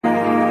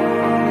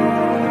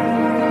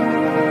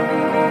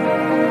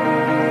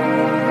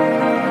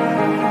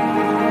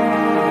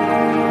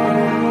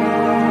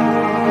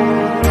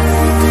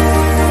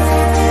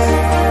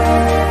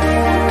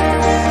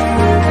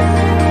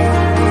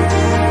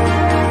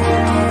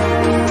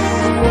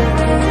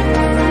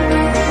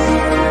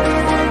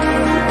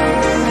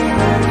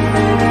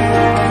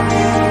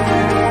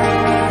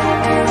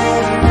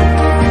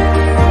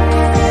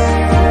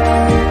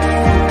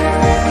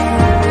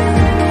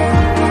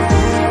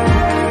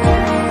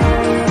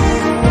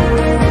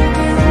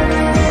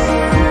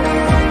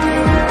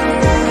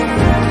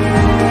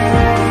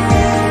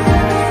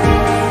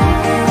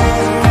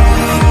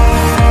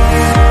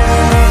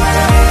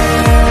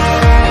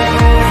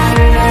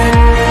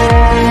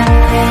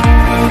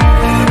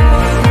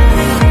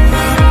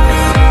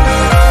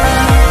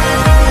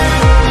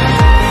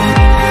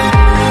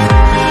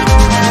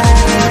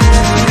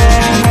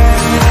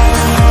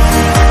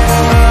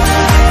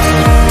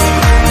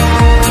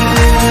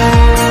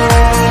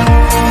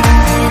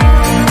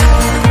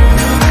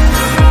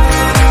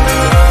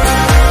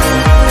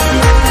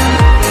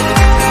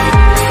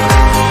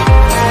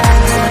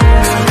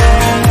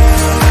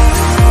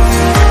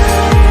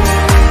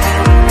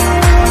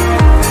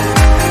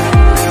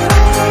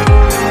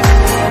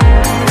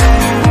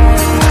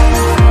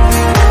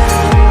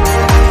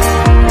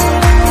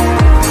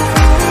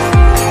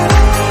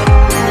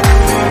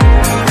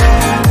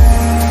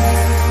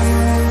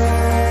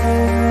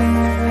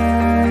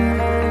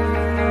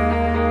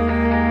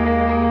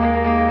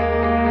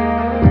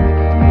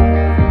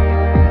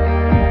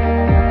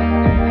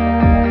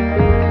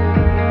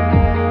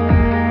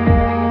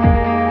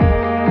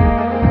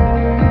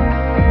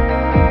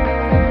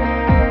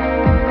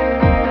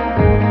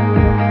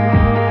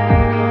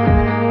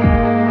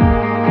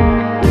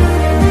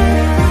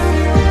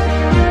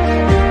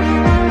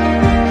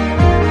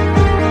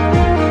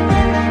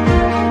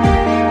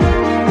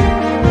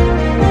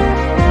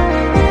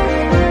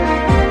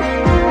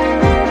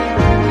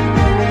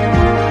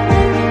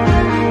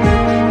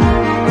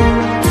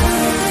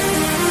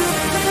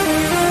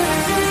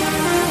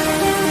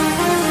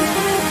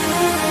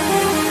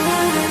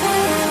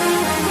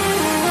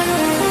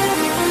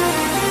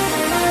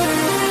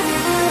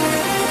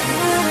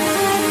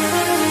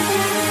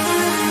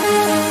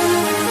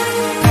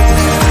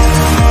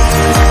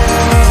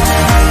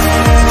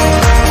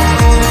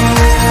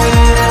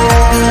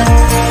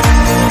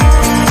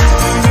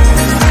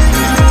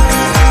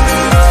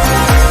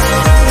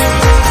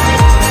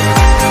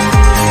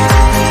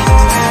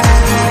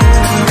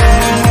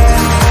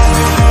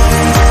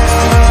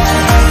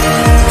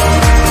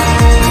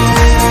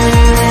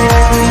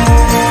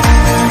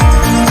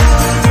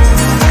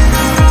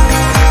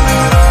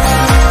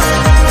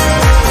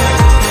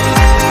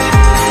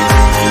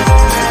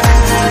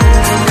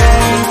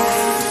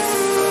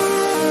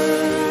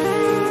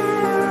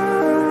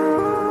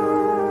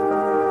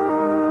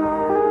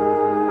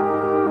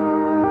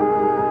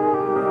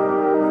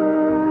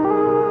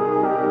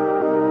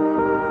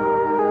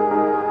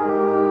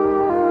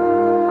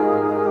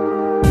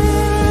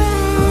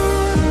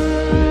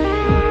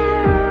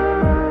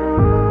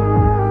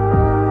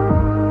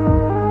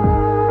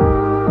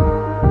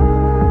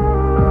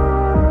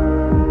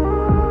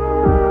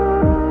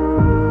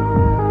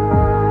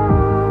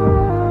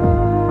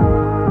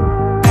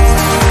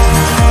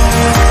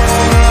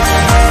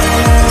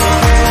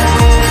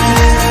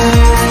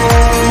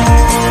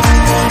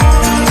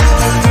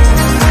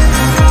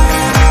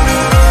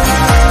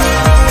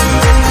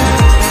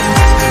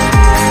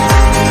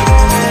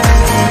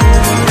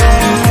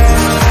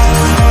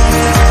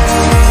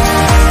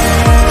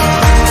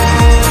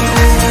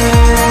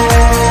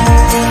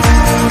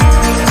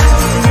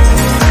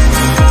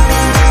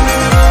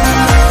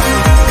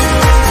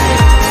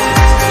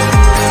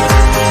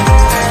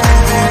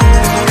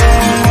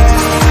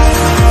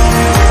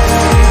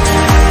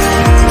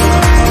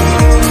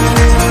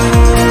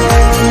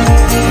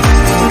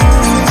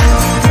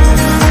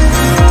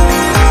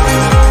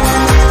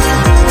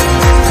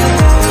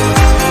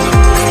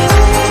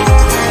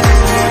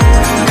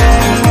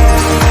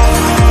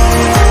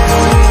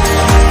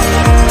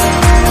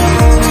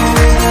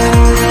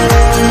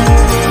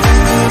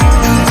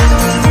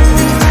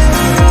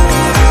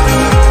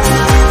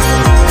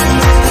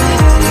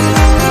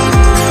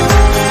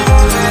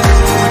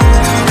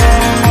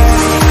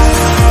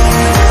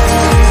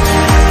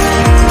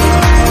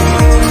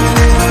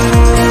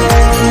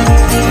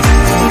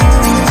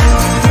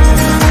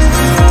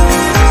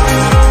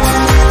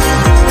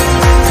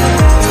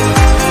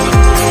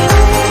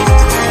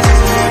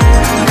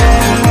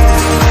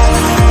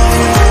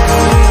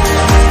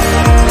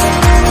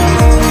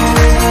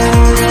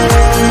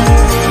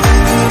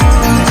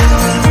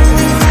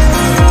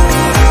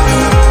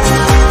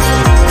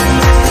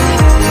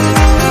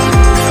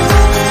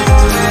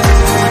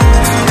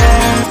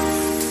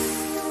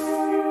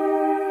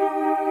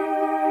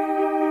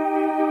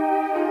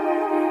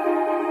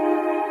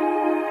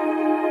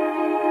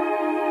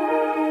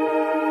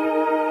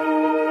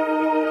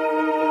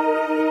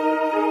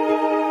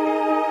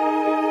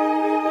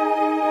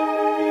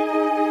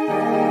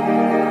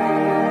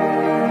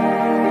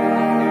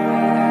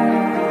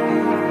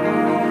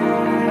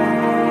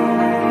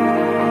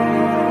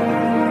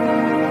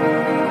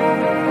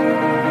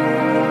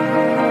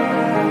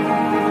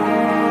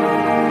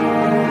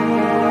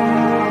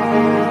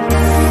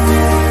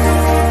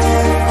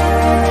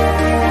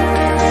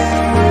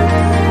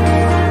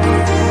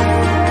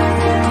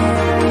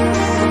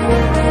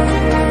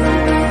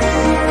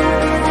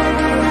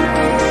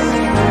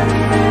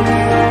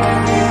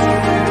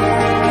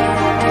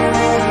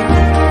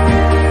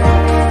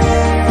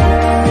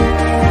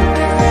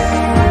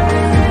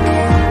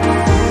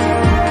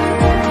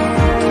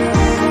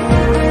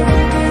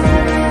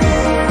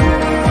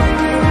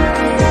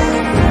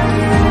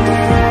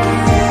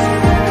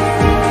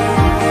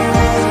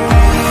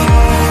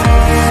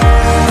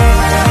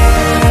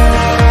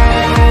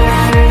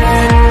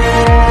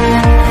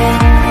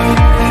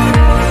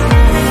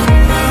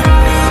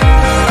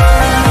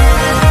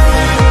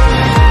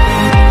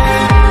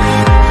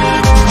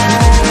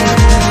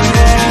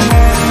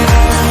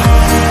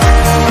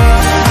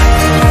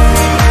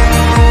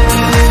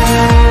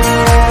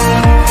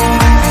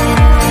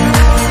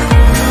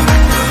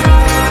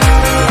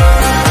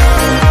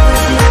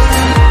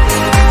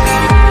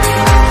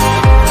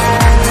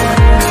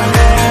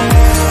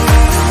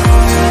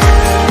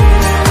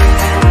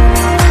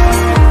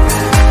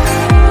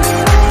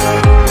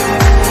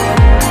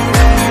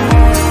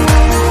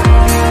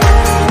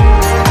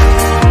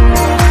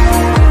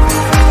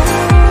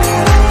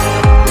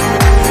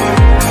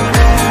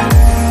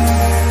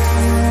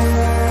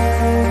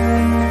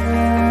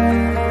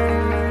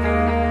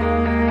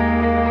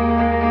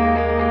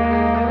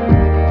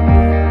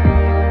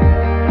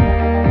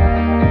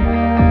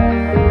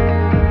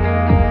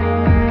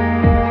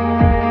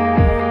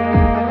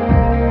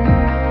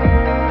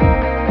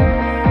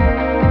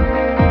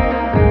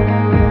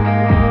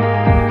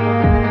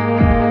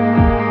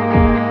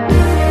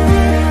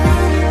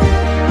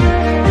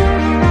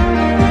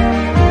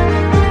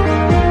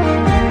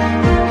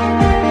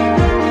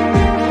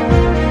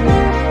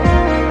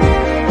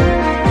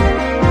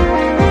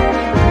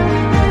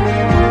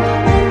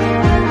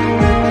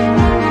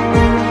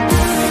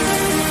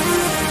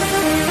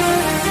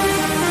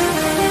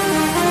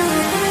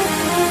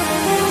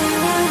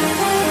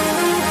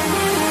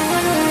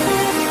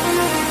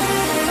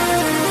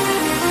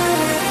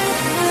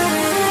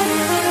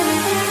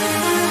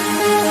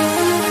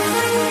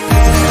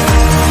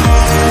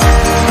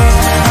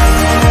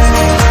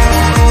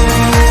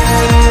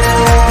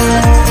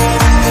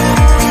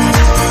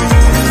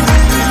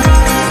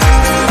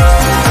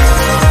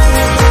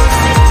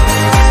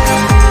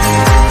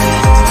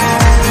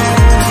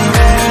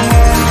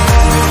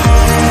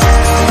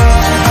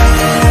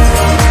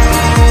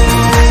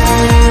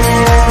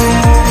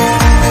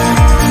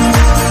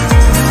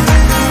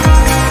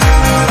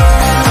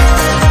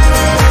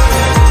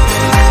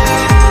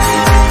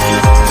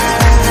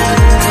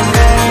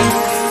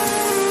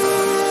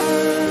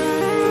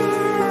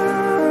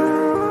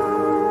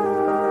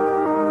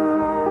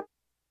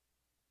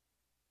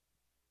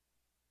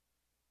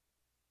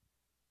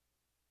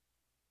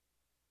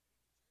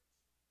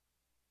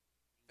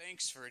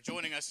Thanks for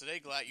joining us today.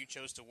 Glad you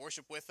chose to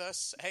worship with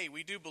us. Hey,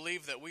 we do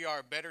believe that we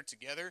are better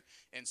together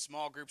in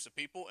small groups of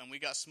people, and we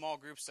got small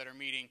groups that are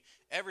meeting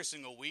every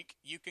single week.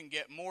 You can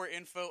get more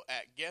info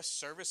at guest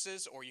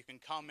services, or you can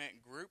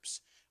comment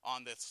groups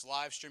on this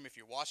live stream if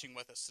you're watching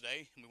with us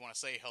today. And we want to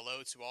say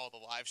hello to all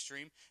the live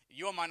stream.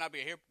 You all might not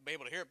be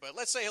able to hear it, but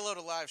let's say hello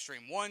to live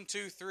stream. 1,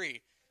 2,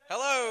 3.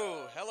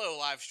 Hello. Hello,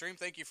 live stream.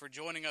 Thank you for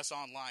joining us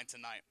online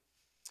tonight.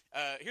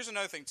 Here's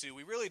another thing, too.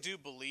 We really do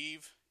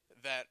believe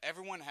that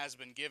everyone has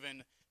been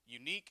given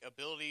unique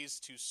abilities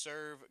to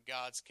serve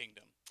God's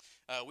kingdom.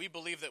 We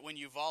believe that when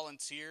you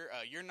volunteer,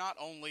 you're not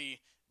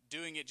only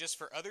doing it just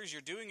for others,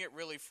 you're doing it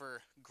really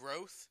for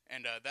growth,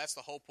 and that's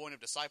the whole point of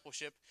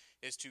discipleship,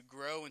 is to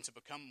grow and to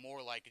become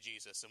more like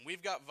Jesus. And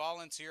we've got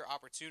volunteer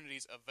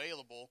opportunities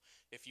available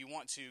if you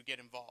want to get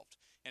involved.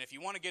 And if you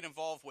want to get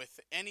involved with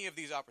any of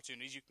these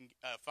opportunities, you can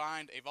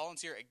find a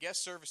volunteer at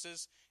guest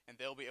services, and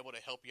they'll be able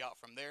to help you out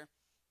from there.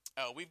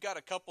 We've got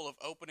a couple of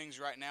openings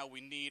right now. We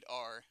need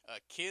our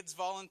kids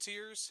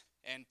volunteers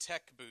and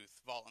tech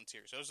booth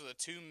volunteers. Those are the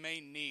two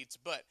main needs.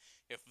 But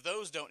if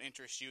those don't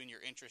interest you and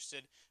you're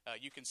interested,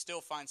 you can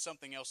still find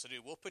something else to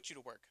do. We'll put you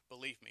to work.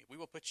 Believe me, we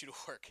will put you to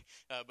work.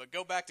 But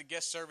go back to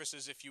guest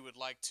services if you would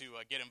like to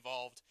get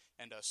involved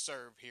and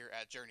serve here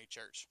at Journey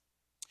Church.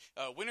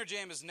 Winter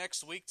Jam is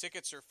next week.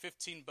 Tickets are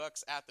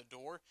 $15 at the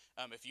door.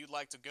 If you'd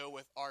like to go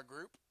with our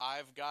group,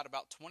 I've got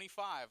about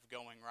 25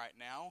 going right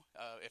now,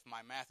 if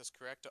my math is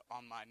correct,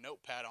 on my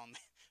notepad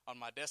on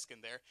my desk in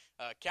there.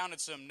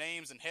 Counted some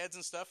names and heads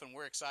and stuff, and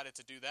we're excited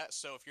to do that.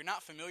 So if you're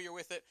not familiar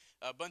with it,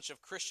 a bunch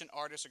of Christian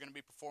artists are going to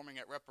be performing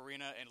at Rep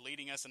Arena and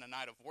leading us in a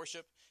night of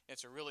worship.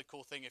 It's a really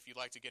cool thing if you'd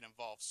like to get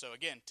involved. So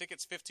again,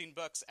 tickets $15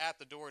 at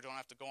the door. Don't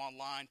have to go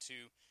online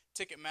to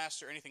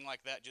Ticketmaster or anything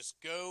like that. Just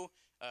go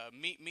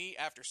meet me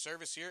after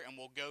service here, and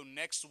we'll go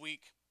next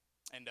week,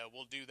 and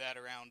we'll do that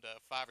around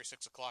 5 or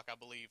 6 o'clock, I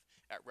believe,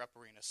 at Rep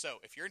Arena. So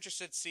if you're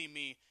interested, see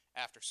me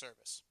after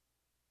service.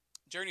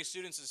 Journey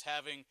Students is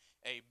having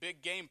a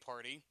big game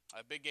party,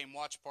 a big game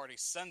watch party,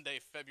 Sunday,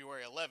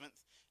 February 11th.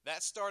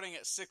 That's starting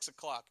at 6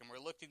 o'clock, and we're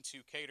looking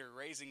to cater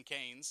Raising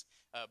Cane's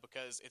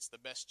because it's the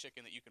best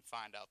chicken that you can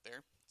find out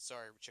there.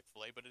 Sorry,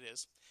 Chick-fil-A, but it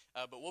is.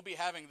 But we'll be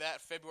having that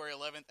February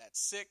 11th at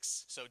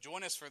 6, so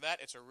join us for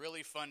that. It's a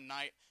really fun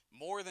night.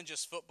 More than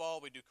just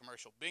football, we do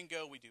commercial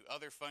bingo, we do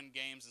other fun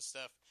games and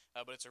stuff,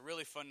 but it's a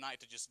really fun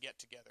night to just get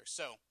together.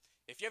 So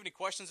if you have any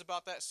questions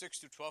about that, 6th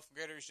through 12th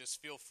graders,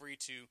 just feel free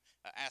to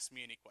ask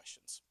me any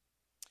questions.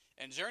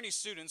 And Journey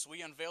Students,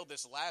 we unveiled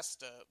this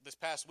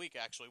past week,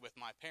 actually, with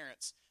my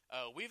parents.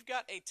 We've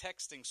got a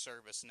texting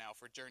service now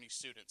for Journey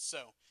Students.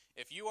 So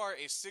if you are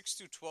a 6th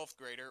through 12th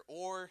grader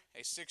or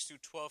a 6th through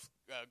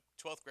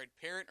 12th grade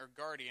parent or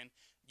guardian,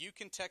 you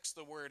can text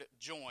the word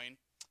JOIN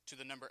to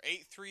the number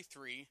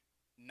 833-963-6111.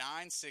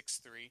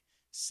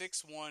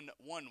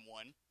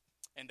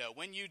 And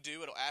when you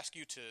do, it'll ask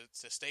you to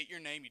state your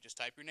name. You just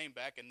type your name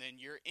back, and then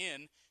you're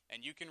in,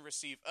 and you can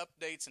receive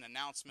updates and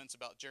announcements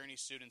about Journey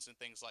Students and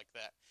things like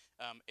that.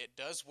 It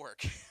does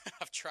work.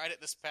 I've tried it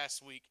this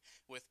past week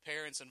with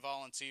parents and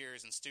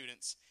volunteers and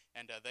students,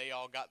 and they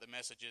all got the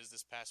messages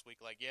this past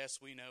week like, yes,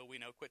 we know,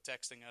 quit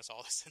texting us,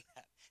 all this and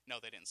that. No,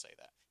 they didn't say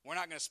that. We're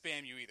not going to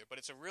spam you either, but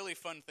it's a really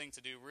fun thing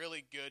to do,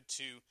 really good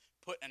to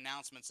put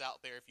announcements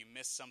out there if you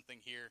missed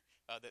something here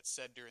that's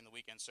said during the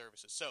weekend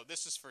services. So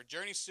this is for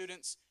Journey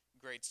Students,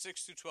 grades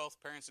 6 through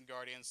 12, parents and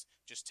guardians.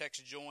 Just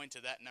text JOIN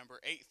to that number,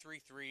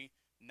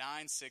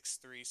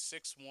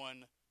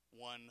 833-963-6111.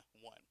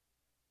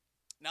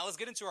 Now let's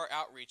get into our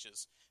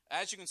outreaches.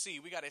 As you can see,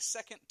 we got a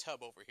second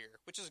tub over here,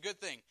 which is a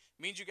good thing.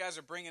 It means you guys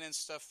are bringing in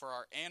stuff for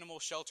our animal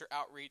shelter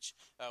outreach.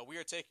 We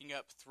are taking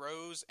up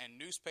throws and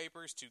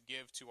newspapers to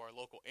give to our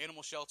local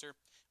animal shelter.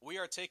 We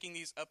are taking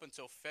these up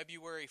until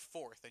February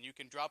 4th, and you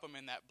can drop them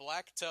in that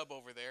black tub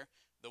over there.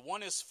 The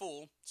one is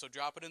full, so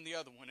drop it in the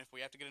other one. If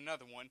we have to get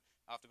another one,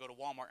 I'll have to go to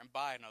Walmart and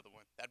buy another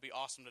one. That'd be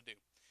awesome to do.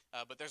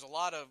 But there's a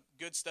lot of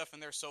good stuff in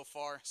there so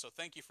far, so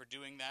thank you for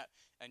doing that.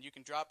 And you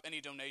can drop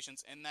any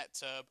donations in that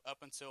tub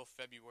up until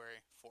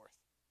February 4th.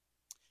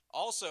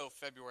 Also,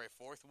 February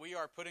 4th, we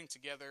are putting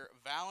together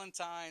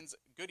Valentine's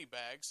goodie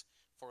bags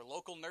for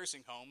local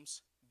nursing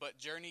homes, but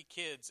Journey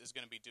Kids is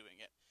going to be doing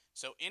it.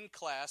 So in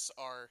class,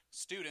 our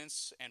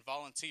students and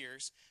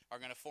volunteers are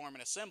going to form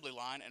an assembly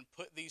line and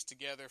put these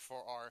together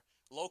for our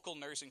local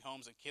nursing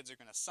homes, and kids are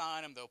going to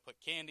sign them. They'll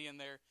put candy in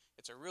there.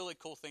 It's a really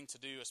cool thing to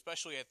do,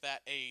 especially at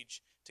that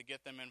age, to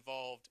get them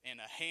involved in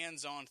a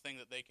hands-on thing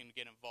that they can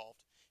get involved.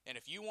 And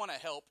if you want to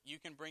help, you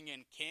can bring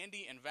in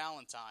candy and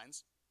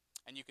Valentines,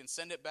 and you can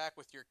send it back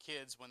with your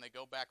kids when they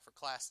go back for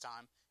class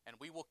time, and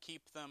we will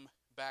keep them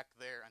back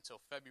there until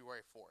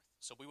February 4th.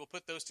 So we will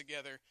put those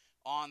together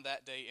on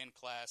that day in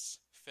class,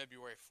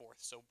 February 4th.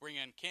 So bring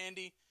in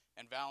candy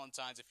and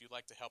Valentines if you'd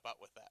like to help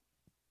out with that.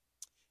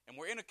 And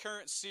we're in a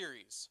current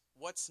series,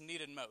 What's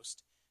Needed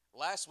Most.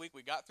 Last week,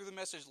 we got through the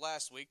message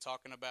last week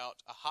talking about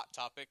a hot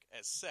topic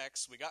as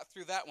sex. We got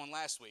through that one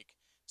last week.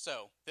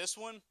 So, this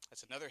one,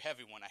 it's another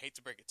heavy one. I hate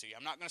to break it to you.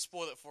 I'm not going to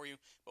spoil it for you,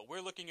 but we're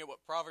looking at what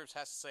Proverbs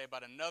has to say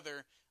about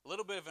another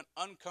little bit of an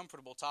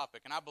uncomfortable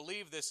topic. And I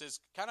believe this is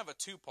kind of a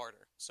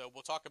two-parter. So,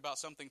 we'll talk about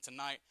something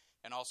tonight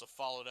and also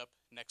follow it up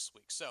next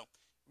week. So,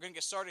 we're going to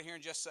get started here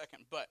in just a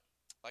second, but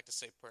I'd like to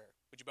say prayer.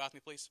 Would you bow with me,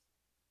 please?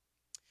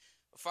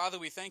 Father,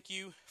 we thank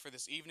you for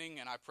this evening,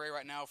 and I pray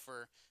right now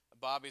for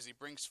Bobby as he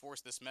brings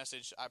forth this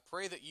message. I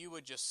pray that you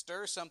would just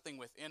stir something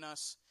within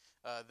us,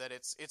 that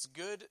it's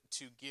good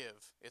to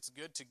give. It's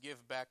good to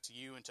give back to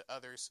you and to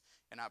others,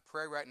 and I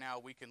pray right now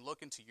we can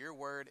look into your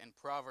word in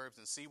Proverbs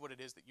and see what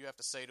it is that you have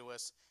to say to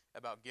us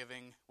about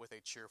giving with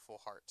a cheerful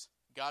heart.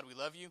 God, we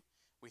love you.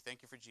 We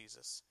thank you for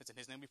Jesus. It's in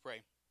his name we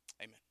pray.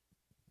 Amen.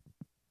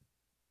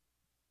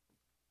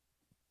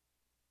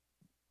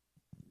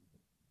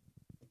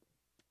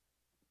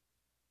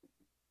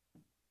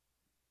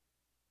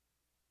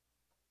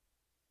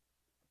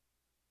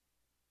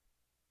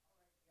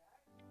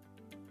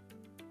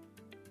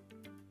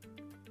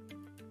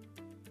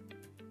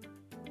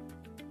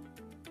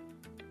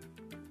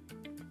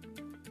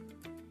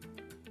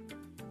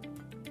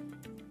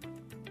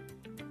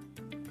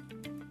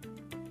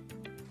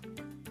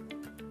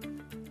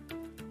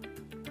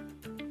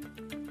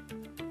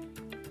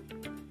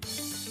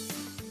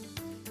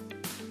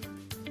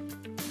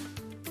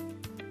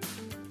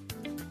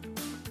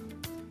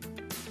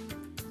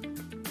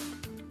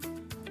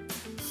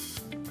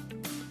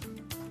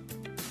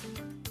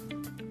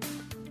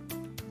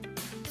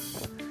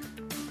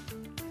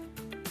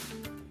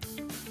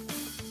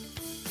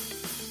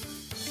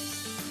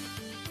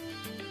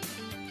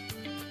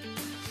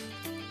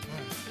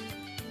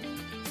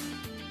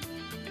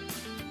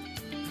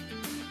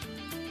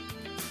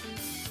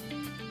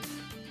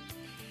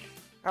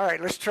 All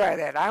right, let's try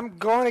that. I'm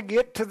going to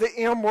get to the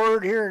M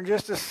word here in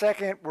just a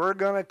second. We're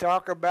going to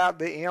talk about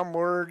the M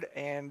word,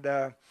 and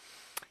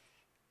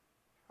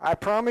I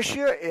promise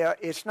you,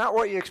 it's not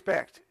what you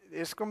expect.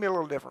 It's going to be a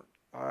little different.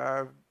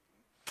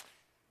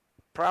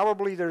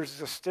 Probably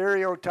there's a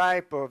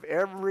stereotype of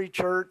every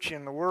church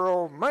in the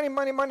world, money,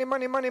 money, money,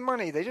 money, money,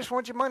 money. They just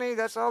want your money.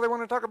 That's all they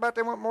want to talk about.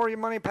 They want more of your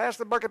money. Pass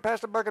the bucket, pass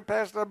the bucket,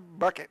 pass the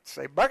bucket.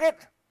 Say,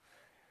 bucket?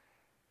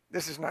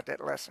 This is not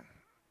that lesson.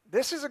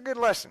 This is a good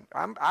lesson.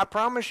 I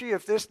promise you,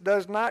 if this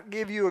does not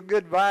give you a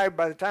good vibe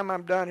by the time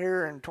I'm done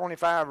here in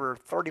 25 or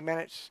 30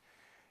 minutes,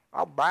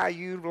 I'll buy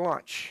you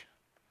lunch.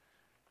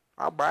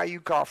 I'll buy you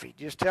coffee.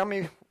 Just tell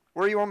me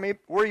where you want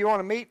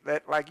to meet.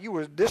 That like you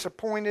was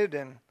disappointed,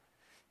 and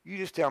you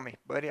just tell me,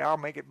 buddy. I'll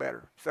make it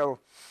better. So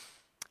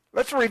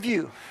let's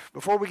review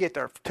before we get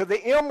there. To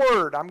the M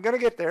word, I'm going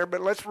to get there,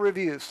 but let's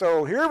review.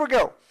 So here we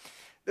go.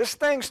 This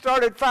thing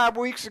started 5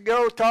 weeks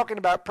ago talking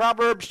about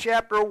Proverbs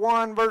chapter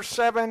 1, verse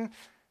 7.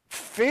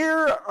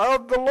 Fear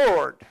of the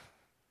Lord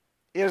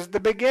is the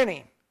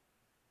beginning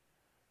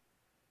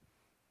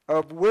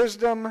of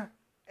wisdom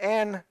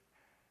and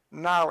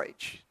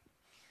knowledge.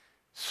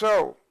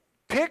 So,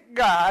 pick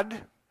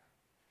God.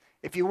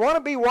 If you want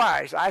to be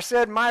wise, I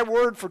said my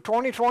word for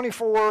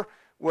 2024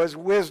 was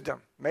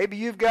wisdom. Maybe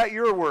you've got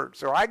your word.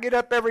 So I get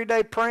up every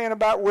day praying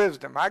about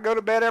wisdom. I go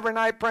to bed every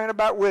night praying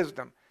about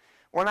wisdom.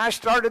 When I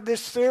started this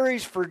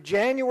series for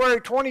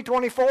January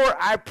 2024,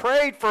 I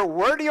prayed for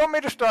where do you want me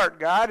to start,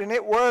 God? And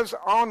it was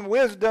on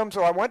wisdom,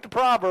 so I went to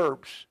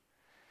Proverbs.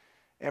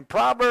 And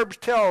Proverbs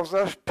tells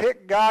us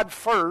pick God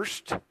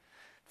first,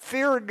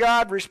 fear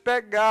God,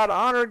 respect God,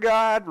 honor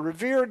God,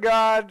 revere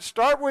God,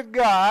 start with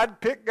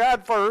God, pick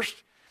God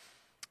first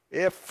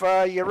if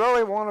you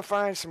really want to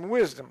find some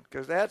wisdom,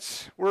 because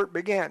that's where it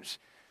begins.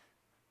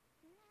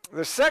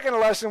 The second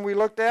lesson we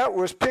looked at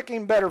was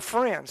picking better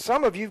friends.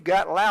 Some of you've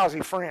got lousy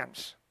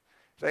friends.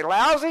 Say,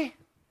 lousy?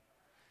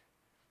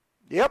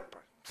 Yep.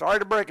 Sorry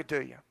to break it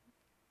to you.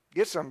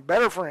 Get some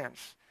better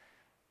friends.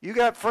 You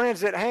got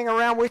friends that hang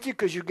around with you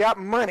because you got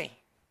money.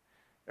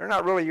 They're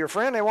not really your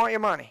friend. They want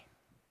your money.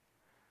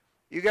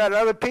 You got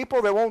other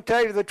people that won't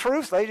tell you the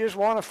truth. They just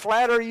want to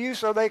flatter you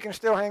so they can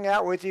still hang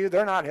out with you.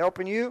 They're not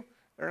helping you.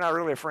 They're not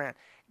really a friend.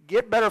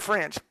 Get better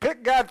friends.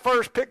 Pick God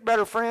first, pick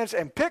better friends,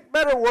 and pick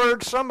better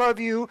words. Some of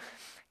you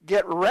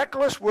get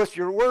reckless with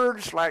your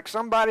words like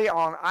somebody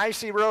on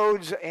icy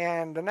roads,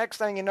 and the next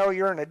thing you know,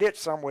 you're in a ditch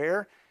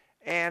somewhere.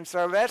 And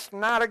so that's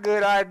not a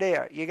good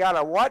idea. You got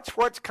to watch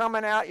what's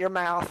coming out your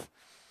mouth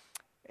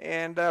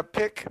and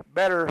pick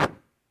better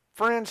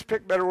friends,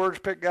 pick better words,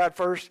 pick God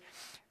first.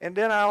 And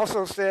then I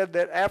also said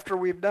that after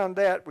we've done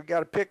that, we've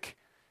got to pick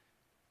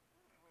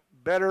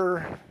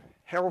better,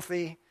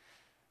 healthy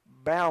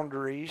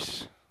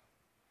boundaries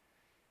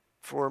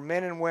for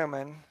men and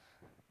women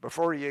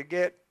before you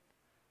get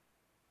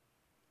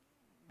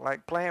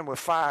like playing with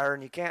fire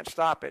and you can't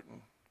stop it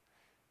and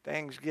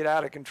things get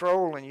out of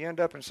control and you end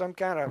up in some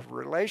kind of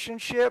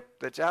relationship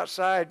that's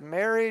outside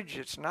marriage.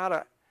 It's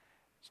not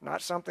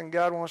something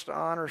God wants to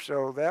honor.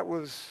 So that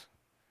was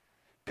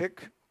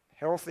pick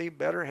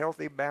better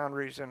healthy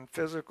boundaries and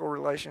physical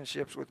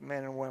relationships with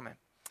men and women.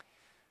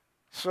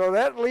 So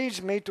that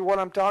leads me to what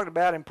I'm talking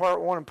about in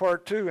part 1 and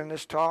part 2 in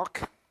this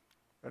talk,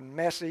 a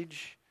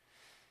message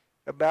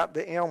about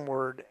the M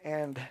word.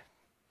 And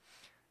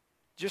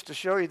just to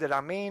show you that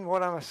I mean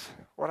what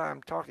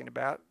I'm talking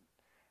about,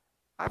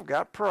 I've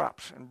got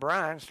props. And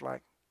Brian's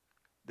like,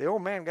 the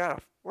old man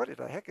what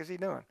the heck is he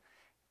doing?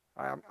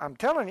 I'm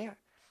telling you,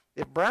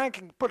 if Brian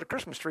can put a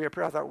Christmas tree up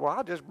here, I thought, well,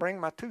 I'll just bring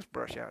my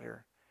toothbrush out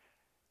here.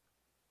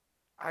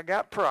 I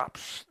got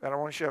props that I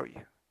want to show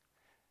you.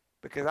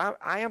 Because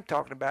I am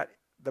talking about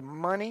the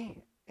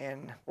money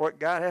and what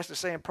God has to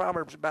say in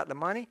Proverbs about the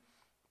money,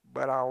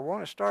 but I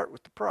want to start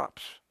with the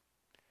props.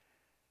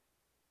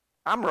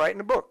 I'm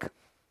writing a book,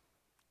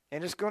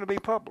 and it's going to be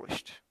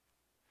published.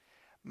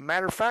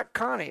 Matter of fact,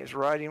 Connie is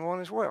writing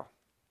one as well.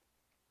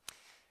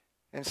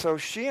 And so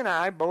she and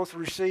I both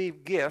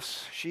received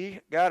gifts. She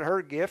got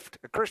her gift,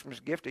 a Christmas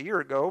gift, a year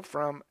ago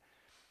from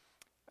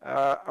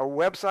a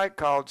website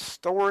called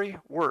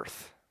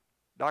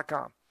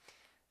Storyworth.com.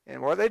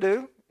 And what they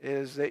do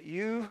is that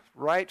you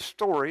write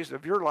stories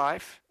of your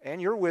life and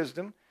your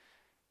wisdom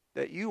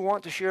that you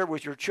want to share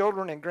with your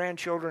children and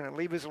grandchildren and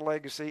leave as a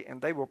legacy,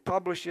 and they will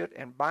publish it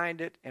and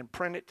bind it and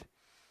print it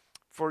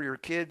for your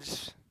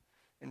kids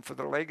and for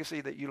the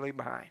legacy that you leave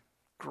behind.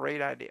 Great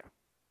idea.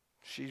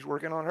 She's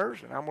working on hers,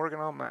 and I'm working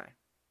on mine.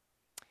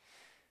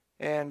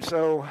 And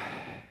so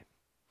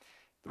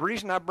the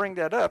reason I bring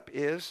that up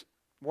is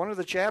one of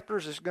the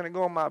chapters that's going to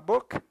go in my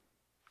book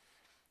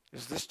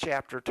is this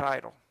chapter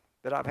title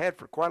that I've had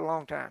for quite a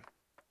long time.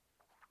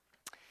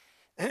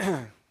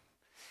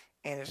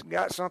 And it's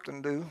got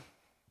something to do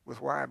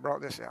with why I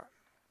brought this out.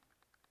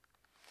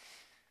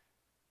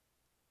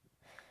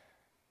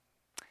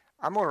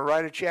 I'm going to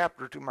write a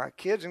chapter to my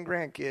kids and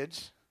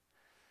grandkids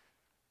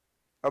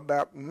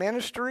about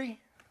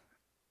ministry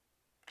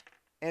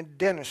and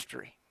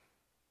dentistry.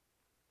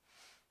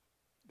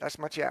 That's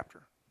my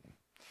chapter.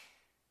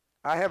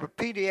 I have a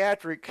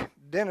pediatric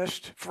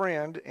dentist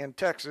friend in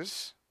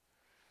Texas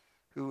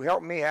who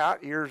helped me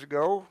out years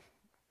ago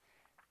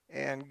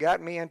and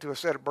got me into a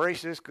set of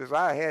braces because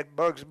I had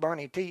Bugs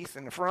Bunny teeth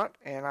in the front,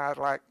 and I was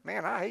like,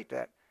 man, I hate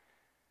that.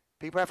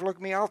 People have to look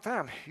at me all the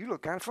time. You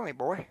look kind of funny,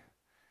 boy.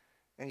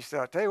 And he said,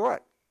 I'll tell you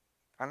what,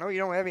 I know you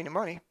don't have any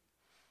money,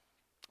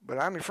 but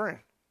I'm your friend.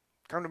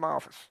 Come to my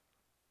office.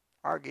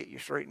 I'll get you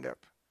straightened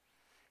up.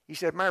 He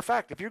said, matter of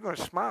fact, if you're going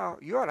to smile,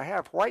 you ought to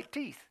have white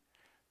teeth.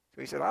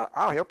 So he said,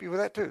 I'll help you with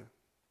that too.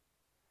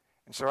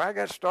 And so I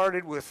got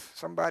started with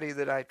somebody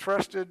that I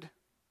trusted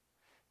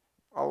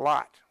a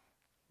lot.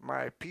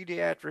 My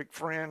pediatric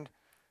friend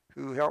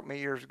who helped me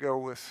years ago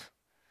with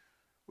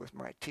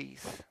my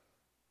teeth.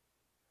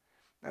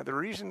 Now, the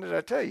reason that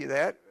I tell you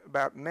that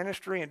about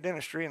ministry and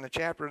dentistry in the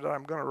chapter that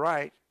I'm going to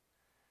write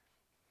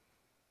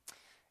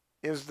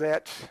is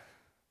that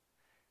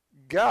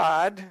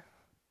God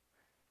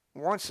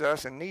wants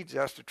us and needs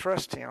us to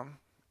trust Him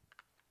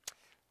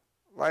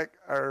like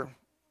our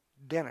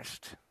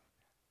dentist.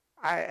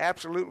 I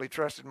absolutely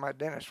trusted my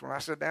dentist when I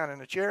sat down in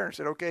the chair and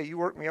said, okay, you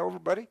work me over,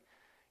 buddy.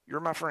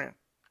 You're my friend.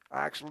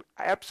 I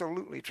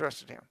absolutely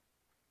trusted him.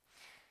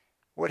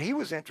 What he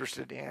was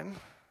interested in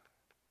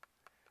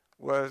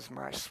was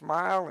my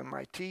smile and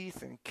my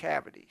teeth and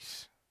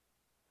cavities.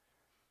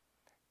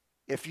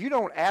 If you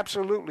don't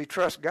absolutely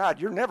trust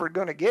God, you're never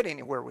going to get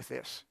anywhere with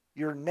this.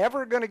 You're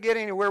never going to get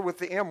anywhere with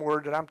the M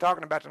word that I'm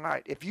talking about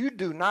tonight. If you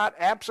do not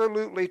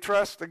absolutely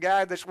trust the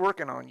guy that's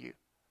working on you,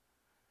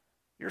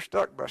 you're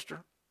stuck,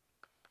 Buster.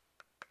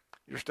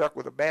 You're stuck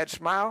with a bad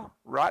smile,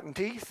 rotten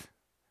teeth,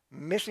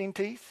 missing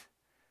teeth,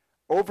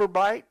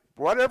 overbite,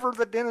 whatever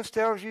the dentist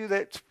tells you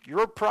that's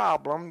your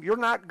problem. You're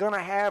not going to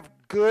have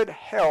good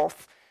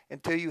health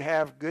until you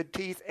have good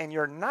teeth, and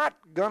you're not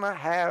going to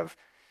have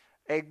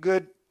a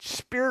good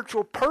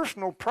spiritual,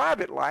 personal,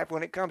 private life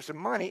when it comes to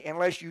money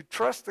unless you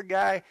trust the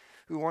guy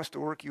who wants to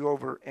work you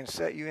over and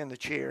set you in the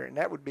chair, and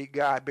that would be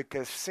God,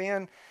 because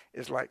sin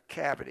is like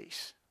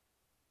cavities.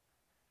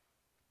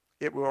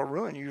 It will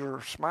ruin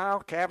your smile.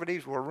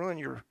 Cavities will ruin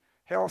your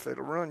health.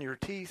 It'll ruin your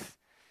teeth,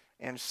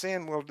 and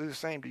sin will do the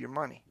same to your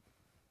money.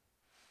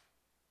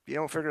 If you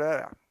don't figure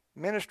that out.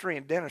 Ministry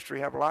and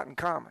dentistry have a lot in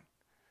common.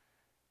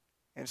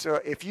 And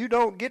so if you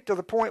don't get to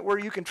the point where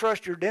you can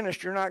trust your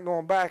dentist, you're not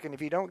going back. And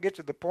if you don't get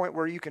to the point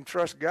where you can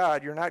trust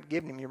God, you're not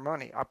giving him your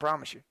money. I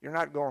promise you. You're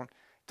not going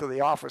to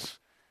the office,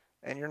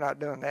 and you're not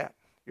doing that.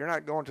 You're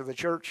not going to the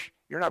church.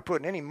 You're not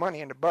putting any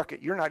money in the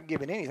bucket. You're not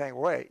giving anything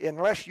away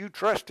unless you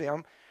trust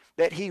him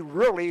that he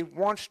really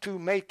wants to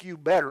make you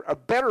better, a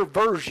better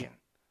version,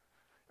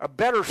 a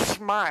better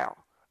smile,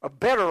 a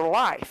better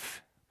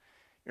life.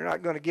 You're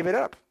not going to give it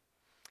up.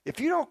 If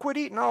you don't quit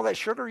eating all that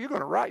sugar, you're going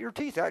to rot your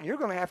teeth out, and you're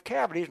going to have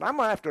cavities, and I'm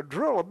going to have to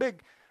drill a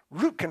big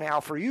root canal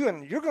for you,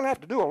 and you're going to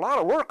have to do a lot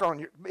of work on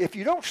you if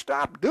you don't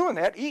stop doing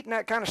that, eating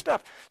that kind of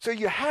stuff. So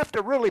you have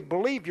to really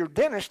believe your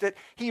dentist that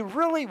he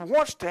really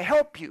wants to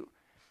help you.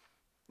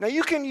 Now,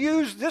 you can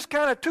use this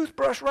kind of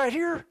toothbrush right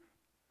here,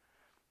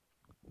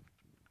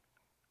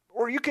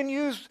 or you can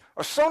use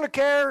a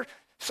Sonicare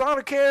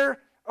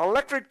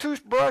electric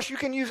toothbrush. You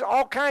can use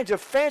all kinds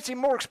of fancy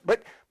marks,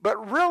 but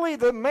really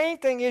the main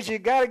thing is you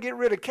got to get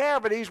rid of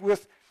cavities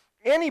with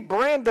any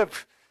brand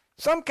of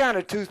some kind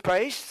of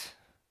toothpaste,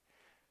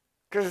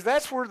 because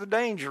that's where the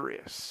danger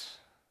is.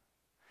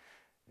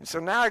 And so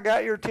now I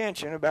got your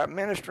attention about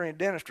ministry and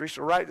dentistry,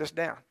 so write this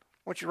down.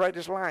 I want you to write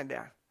this line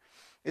down.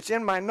 It's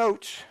in my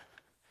notes,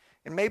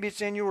 and maybe it's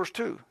in yours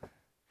too.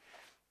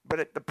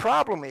 But the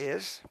problem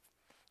is,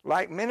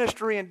 like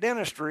ministry and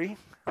dentistry,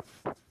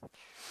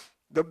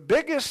 the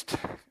biggest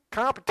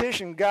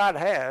competition God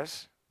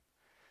has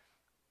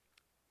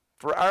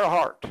for our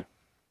heart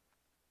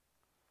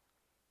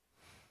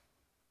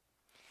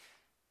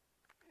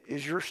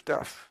is your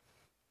stuff.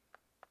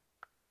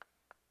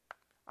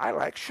 I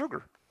like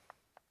sugar.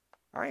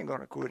 I ain't going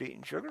to quit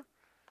eating sugar.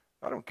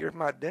 I don't care if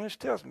my dentist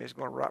tells me it's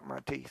going to rot my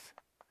teeth.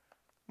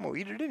 I'm going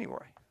to eat it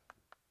anyway.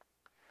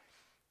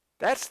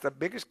 That's the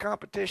biggest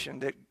competition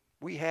that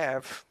we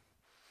have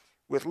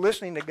with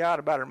listening to God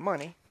about our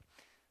money,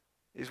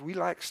 is we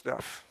like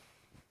stuff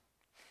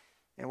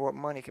and what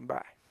money can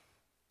buy.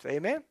 Say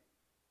amen?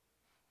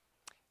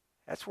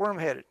 That's where I'm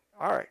headed.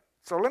 All right.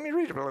 So let me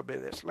read a little bit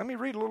of this. Let me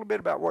read a little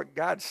bit about what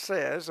God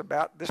says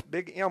about this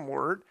big M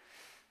word.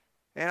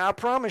 And I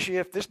promise you,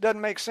 if this doesn't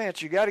make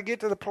sense, you got to get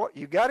to the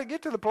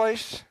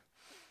place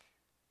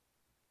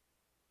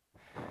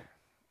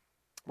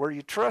where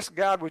you trust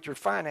God with your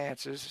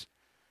finances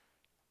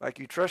like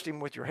you trust him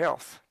with your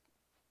health.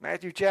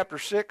 Matthew chapter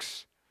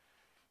 6,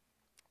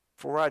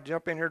 before I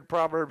jump in here to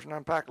Proverbs and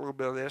unpack a little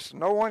bit of this.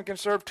 No one can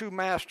serve two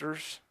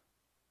masters.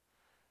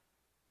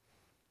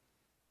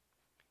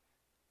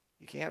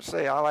 You can't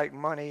say, I like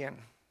money and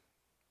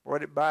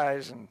what it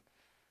buys and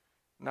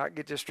not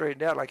get this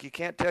straightened out. Like you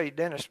can't tell your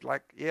dentist,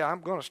 like, yeah,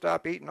 I'm going to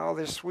stop eating all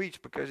this sweets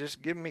because it's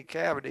giving me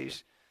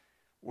cavities.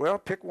 Well,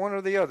 pick one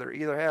or the other.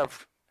 Either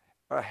have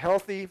a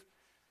healthy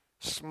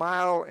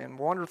smile and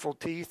wonderful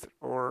teeth,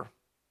 or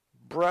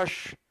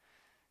brush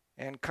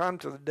and come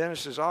to the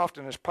dentist as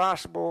often as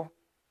possible.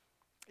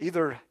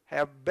 Either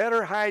have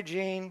better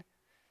hygiene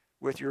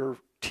with your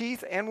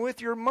teeth and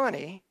with your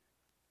money,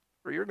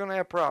 or you're going to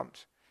have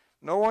problems.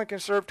 No one can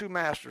serve two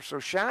masters. So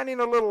shining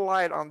a little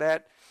light on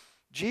that,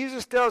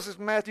 Jesus tells us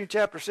in Matthew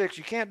chapter 6,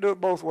 you can't do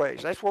it both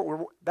ways. That's what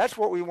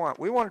we want.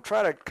 We want to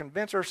try to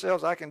convince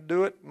ourselves I can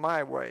do it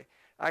my way.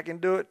 I can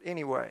do it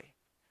anyway.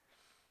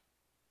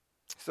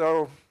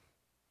 So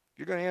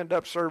you're going to end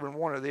up serving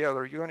one or the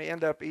other. You're going to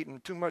end up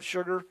eating too much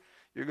sugar.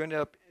 You're going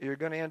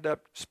to end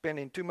up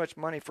spending too much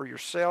money for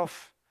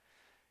yourself.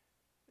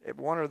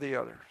 One or the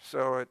other.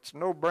 So it's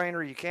no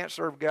brainer. You can't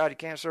serve God. You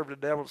can't serve the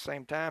devil at the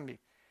same time.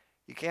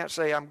 You can't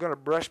say, I'm going to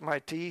brush my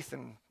teeth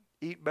and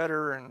eat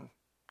better and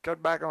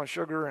cut back on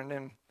sugar, and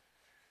then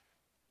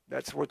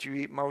that's what you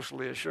eat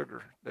mostly is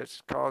sugar.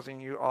 That's causing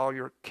you all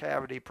your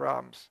cavity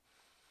problems.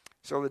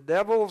 So the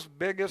devil's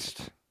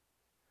biggest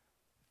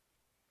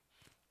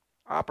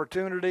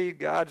opportunity,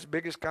 God's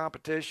biggest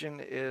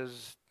competition,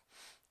 is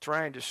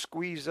trying to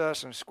squeeze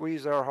us and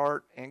squeeze our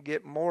heart and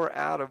get more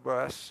out of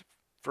us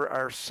for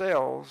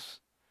ourselves.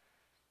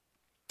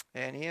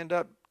 And you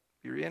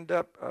end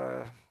up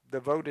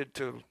devoted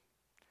to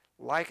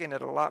liking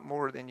it a lot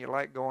more than you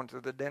like going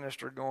to the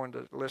dentist or going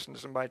to listen to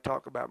somebody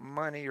talk about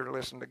money or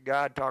listen to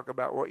God talk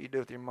about what you do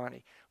with your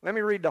money. Let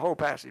me read the whole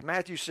passage.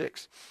 Matthew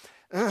 6.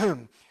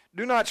 Do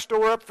not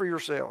store up for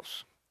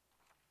yourselves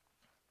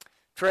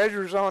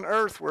treasures on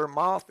earth where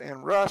moth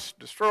and rust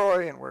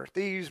destroy and where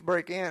thieves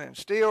break in and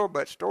steal,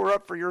 but store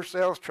up for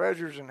yourselves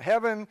treasures in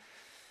heaven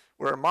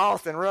where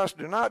moth and rust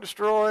do not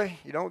destroy.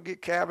 You don't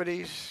get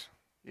cavities.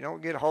 You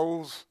don't get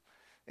holes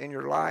in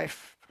your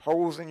life,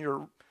 holes in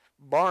your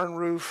barn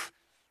roof,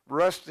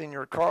 rust in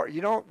your car. You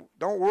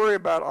don't worry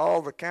about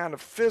all the kind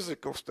of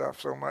physical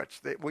stuff so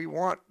much that we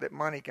want that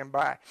money can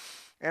buy.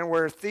 And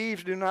where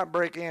thieves do not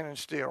break in and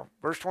steal.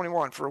 Verse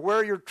 21, for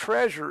where your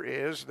treasure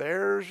is,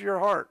 there's your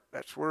heart.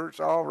 That's where it's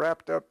all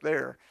wrapped up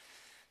there.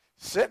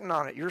 Sitting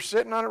on it. You're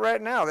sitting on it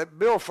right now. That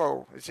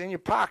billfold, it's in your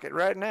pocket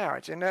right now.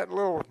 It's in that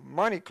little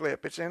money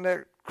clip. It's in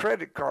that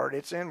credit card.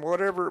 It's in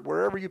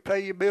wherever you pay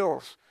your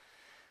bills.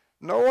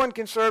 No one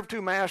can serve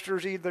two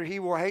masters. Either he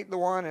will hate the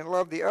one and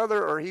love the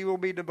other, or he will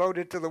be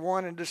devoted to the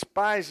one and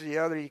despise the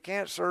other. You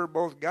can't serve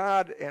both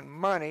God and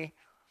money.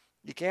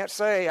 You can't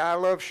say, I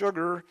love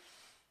sugar,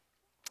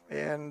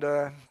 and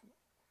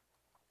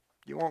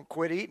you won't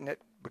quit eating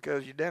it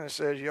because your dentist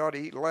says you ought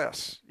to eat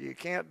less. You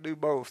can't do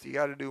both. You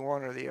got to do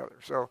one or the other.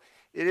 So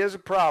it is a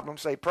problem.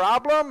 Say,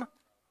 problem?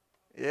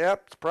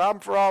 Yep, it's a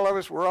problem for all of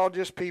us. We're all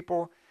just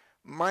people.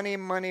 Money,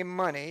 money,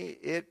 money.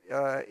 It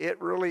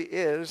really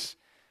is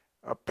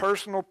a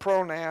personal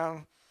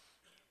pronoun.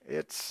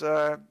 It's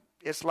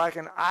like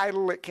an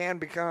idol. It can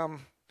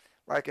become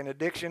like an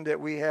addiction that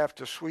we have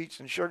to sweets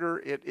and sugar.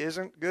 It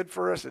isn't good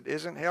for us. It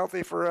isn't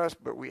healthy for us,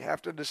 but we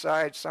have to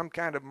decide some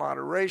kind of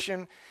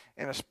moderation,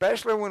 and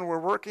especially when we're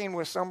working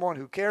with someone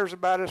who cares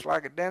about us,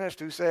 like a dentist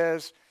who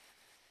says,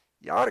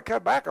 you ought to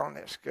cut back on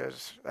this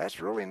because that's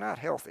really not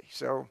healthy.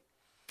 So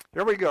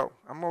here we go.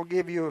 I'm going to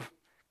give you a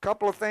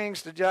couple of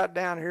things to jot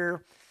down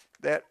here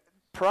that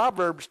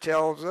Proverbs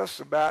tells us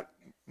about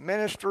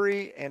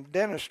ministry and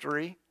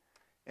dentistry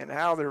and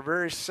how they're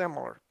very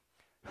similar.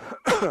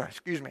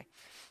 Excuse me.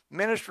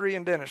 Ministry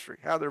and dentistry,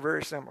 how they're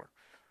very similar.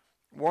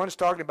 One's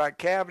talking about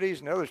cavities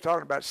and the other's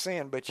talking about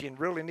sin, but you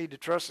really need to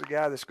trust the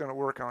guy that's going to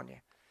work on you.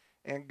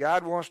 And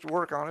God wants to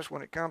work on us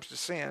when it comes to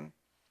sin,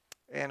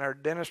 and our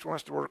dentist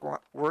wants to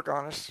work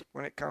on us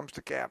when it comes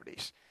to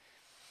cavities.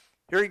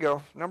 Here you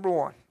go. Number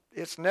one,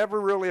 it's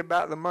never really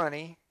about the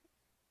money.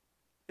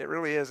 It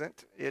really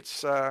isn't.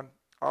 It's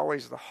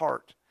always the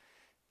heart.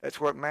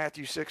 That's what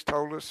Matthew 6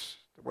 told us,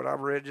 what I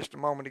read just a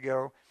moment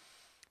ago.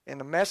 In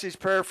the Message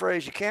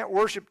paraphrase, you can't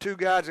worship two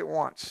gods at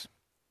once.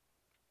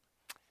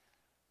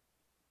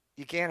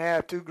 You can't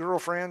have two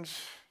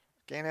girlfriends.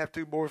 Can't have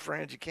two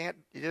boyfriends.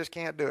 You just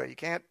can't do it.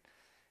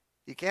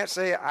 You can't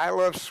say I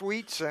love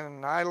sweets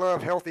and I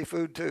love healthy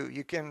food too.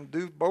 You can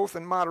do both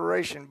in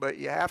moderation, but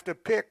you have to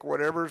pick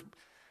whatever's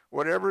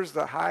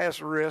the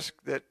highest risk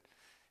that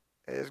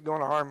is going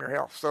to harm your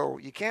health. So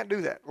you can't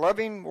do that.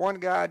 Loving one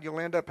God, you'll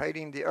end up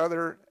hating the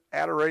other.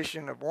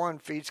 Adoration of one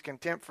feeds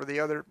contempt for the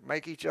other,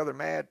 make each other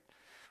mad.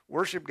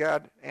 Worship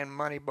God and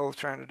money both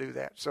trying to do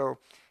that. So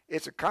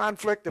it's a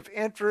conflict of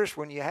interest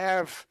when you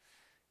have,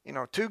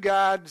 two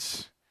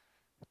gods,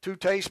 two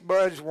taste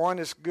buds. One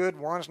is good,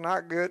 one's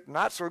not good,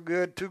 not so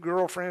good. Two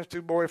girlfriends,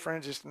 two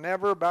boyfriends. It's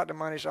never about the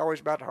money. It's always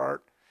about the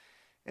heart.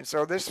 And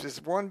so this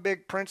is one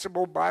big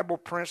principle, Bible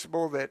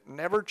principle that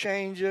never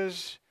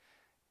changes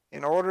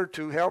in order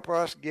to help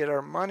us get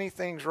our money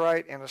things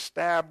right and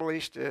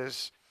established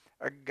as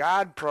a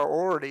God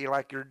priority,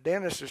 like your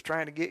dentist is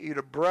trying to get you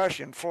to brush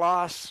and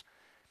floss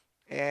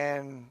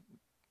and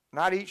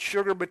not eat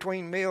sugar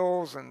between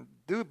meals and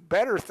do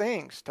better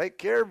things. Take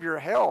care of your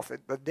health.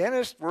 The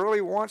dentist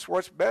really wants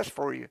what's best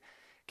for you.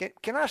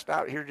 Can I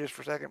stop here just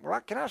for a second? Well,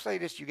 can I say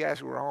this to you guys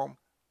who are home?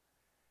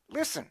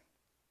 Listen.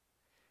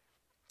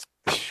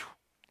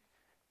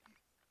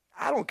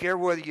 I don't care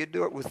whether you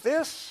do it with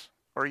this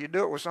or you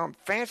do it with some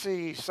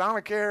fancy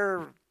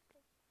Sonicare,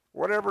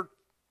 whatever,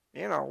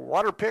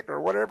 water pick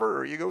or whatever,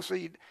 or you go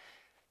see.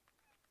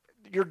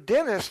 Your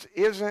dentist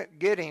isn't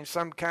getting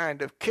some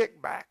kind of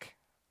kickback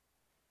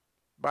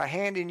by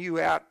handing you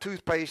out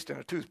toothpaste and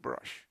a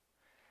toothbrush.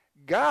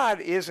 God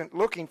isn't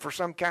looking for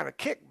some kind of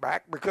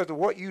kickback because of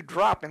what you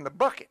drop in the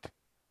bucket.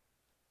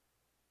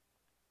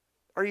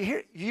 Are you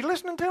here? You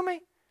listening to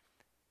me?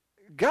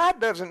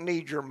 God doesn't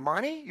need your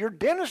money. Your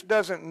dentist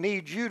doesn't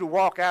need you to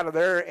walk out of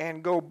there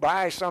and go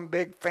buy some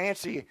big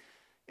fancy,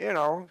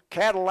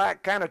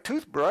 Cadillac kind of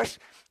toothbrush.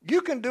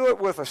 You can do it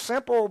with a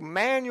simple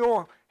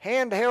manual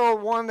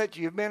handheld one that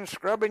you've been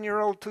scrubbing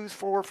your old tooth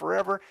for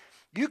forever.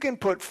 You can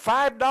put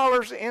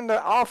 $5 in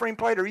the offering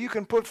plate, or you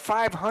can put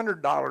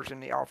 $500 in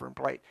the offering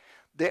plate.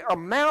 The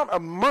amount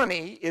of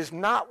money is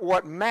not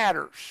what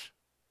matters.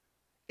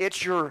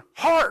 It's your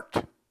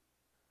heart.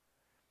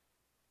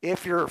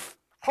 If your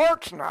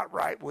heart's not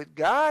right with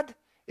God,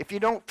 if you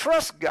don't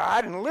trust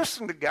God and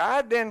listen to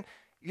God, then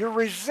you're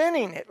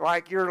resenting it.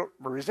 Like you're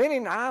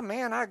resenting,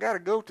 I got to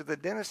go to the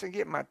dentist and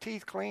get my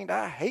teeth cleaned.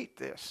 I hate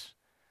this.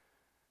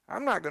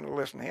 I'm not going to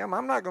listen to him.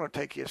 I'm not going to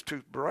take his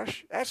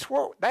toothbrush. That's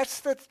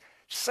the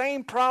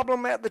same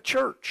problem at the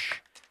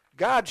church,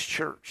 God's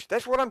church.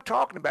 That's what I'm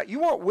talking about. You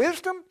want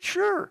wisdom?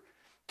 Sure.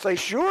 Say,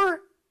 sure.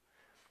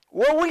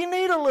 Well, we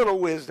need a little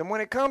wisdom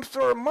when it comes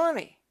to our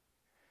money.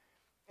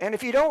 And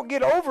if you don't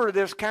get over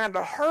this kind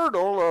of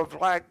hurdle of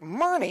like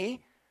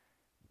money,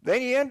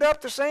 then you end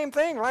up the same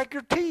thing like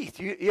your teeth.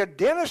 Your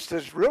dentist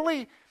is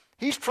really,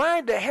 he's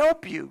trying to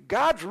help you.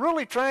 God's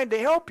really trying to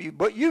help you.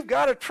 But you've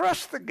got to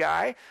trust the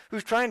guy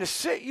who's trying to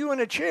sit you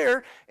in a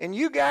chair. And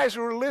you guys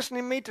who are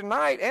listening to me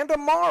tonight and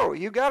tomorrow,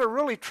 you've got to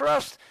really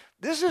trust.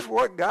 This is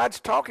what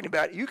God's talking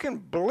about. You can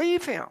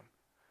believe him.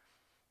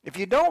 If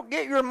you don't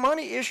get your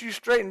money issue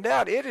straightened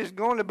out, it is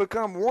going to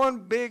become one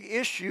big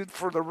issue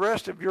for the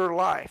rest of your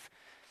life.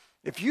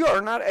 If you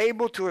are not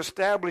able to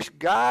establish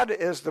God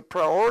as the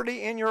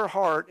priority in your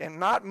heart and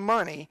not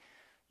money,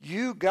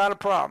 you got a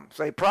problem.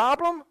 Say,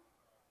 problem?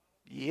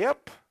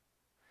 Yep.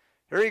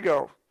 Here you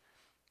go.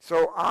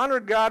 So honor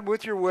God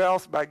with your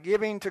wealth by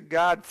giving to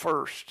God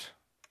first.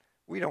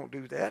 We don't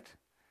do that.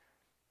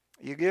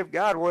 You give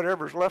God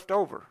whatever's left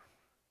over.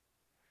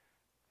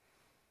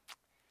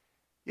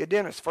 Your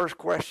dentist, first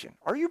question.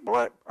 Are you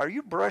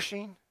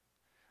brushing?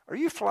 Are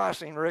you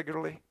flossing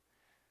regularly?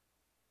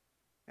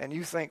 And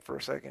you think for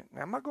a second,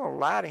 now, am I going to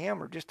lie to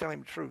him or just tell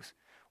him the truth?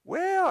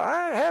 Well,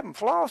 I haven't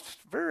flossed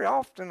very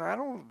often. I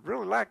don't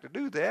really like to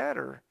do that.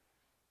 Or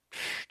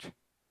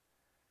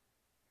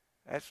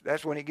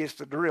that's when he gets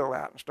the drill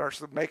out and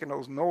starts making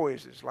those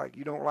noises like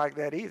you don't like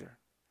that either.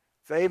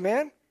 Say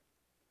amen?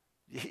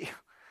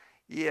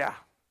 Yeah.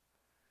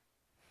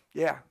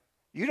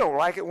 You don't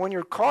like it when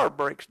your car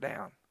breaks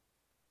down.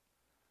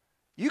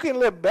 You can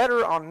live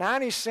better on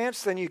 90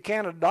 cents than you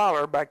can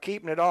 $1 by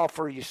keeping it all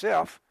for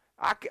yourself.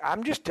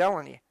 I'm just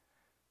telling you.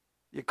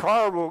 Your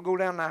car will go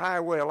down the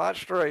highway a lot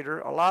straighter,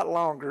 a lot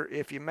longer,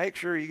 if you make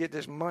sure you get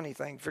this money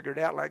thing figured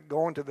out, like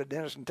going to the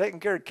dentist and taking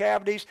care of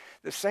cavities.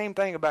 The same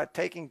thing about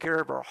taking care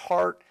of our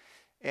heart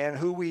and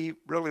who we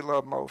really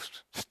love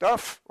most,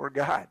 stuff or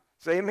God.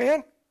 Say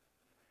amen?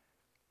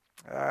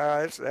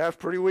 That's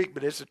pretty weak,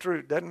 but it's the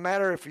truth. Doesn't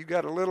matter if you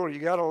got a little or you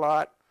got a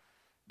lot.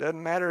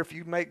 Doesn't matter if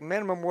you make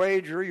minimum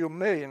wage or you're a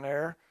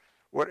millionaire.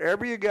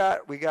 Whatever you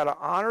got, we got to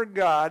honor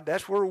God.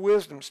 That's where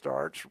wisdom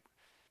starts.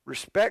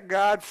 Respect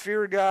God,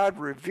 fear God,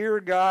 revere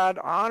God,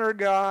 honor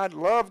God,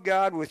 love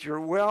God with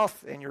your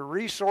wealth and your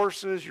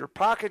resources, your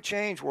pocket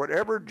change,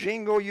 whatever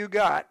jingle you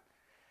got.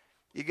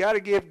 You got to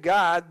give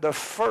God the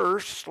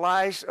first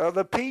slice of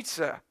the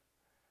pizza.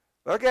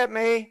 Look at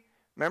me.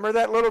 Remember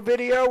that little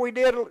video we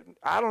did,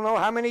 I don't know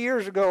how many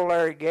years ago,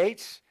 Larry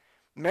Gates?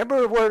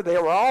 Remember where they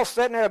were all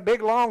sitting at a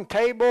big long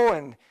table,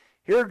 and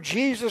here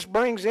Jesus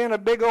brings in a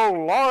big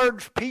old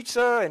large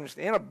pizza and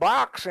in a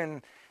box,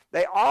 and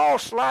they all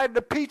slide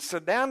the pizza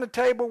down the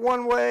table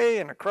one way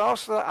and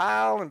across the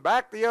aisle and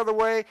back the other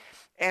way,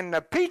 and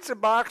the pizza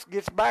box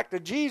gets back to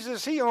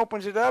Jesus. He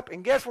opens it up,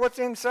 and guess what's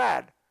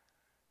inside?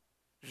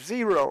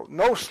 Zero.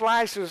 No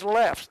slices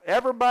left.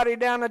 Everybody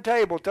down the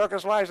table took a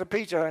slice of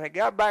pizza, and it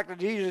got back to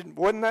Jesus.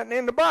 Wasn't nothing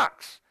in the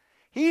box.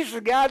 He's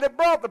the guy that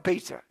brought the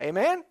pizza.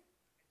 Amen?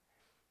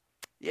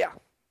 Yeah.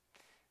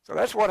 So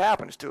that's what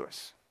happens to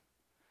us.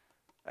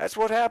 That's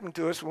what happened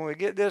to us when we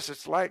get this.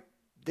 It's like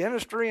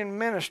dentistry and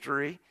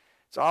ministry.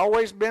 It's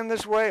always been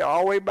this way,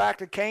 all the way back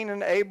to Cain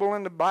and Abel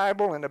in the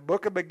Bible, in the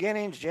book of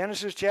beginnings,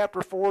 Genesis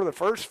chapter 4, the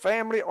first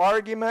family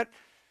argument.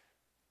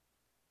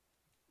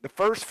 The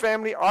first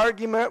family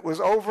argument was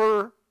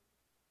over,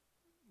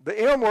 the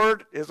M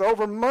word is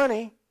over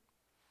money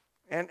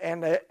and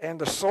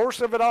the source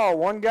of it all.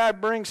 One guy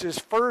brings his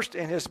first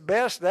and his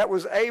best, that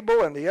was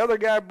Abel, and the other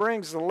guy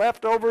brings the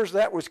leftovers,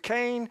 that was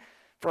Cain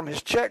from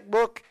his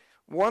checkbook.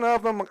 One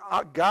of them,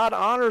 God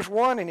honors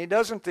one and he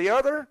doesn't the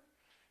other.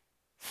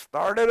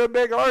 Started a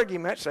big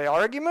argument. Say,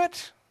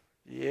 argument?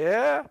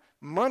 Yeah,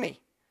 money.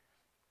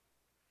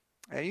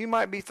 And you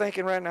might be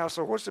thinking right now,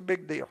 so what's the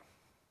big deal?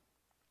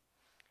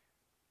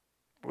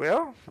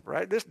 Well,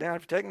 write this down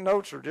if you're taking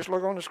notes or just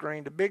look on the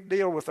screen. The big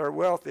deal with our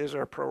wealth is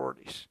our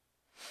priorities.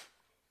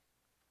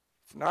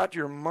 It's not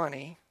your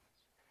money.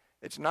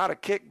 It's not a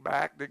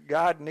kickback that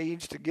God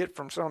needs to get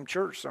from some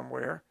church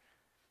somewhere.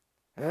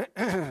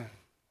 The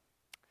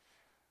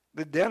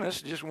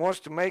dentist just wants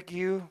to make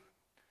you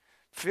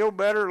feel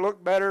better,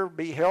 look better,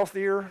 be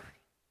healthier.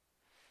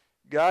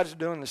 God's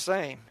doing the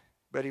same,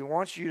 but he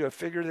wants you to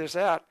figure this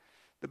out.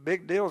 The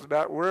big deal is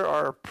about where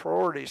our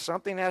priorities.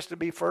 Something has to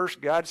be first.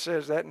 God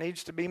says that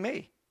needs to be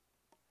me.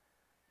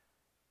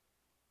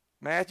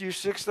 Matthew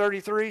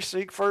 6:33,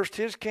 seek first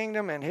his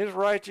kingdom and his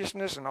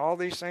righteousness, and all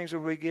these things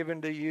will be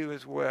given to you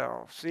as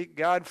well. Seek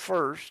God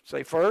first.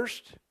 Say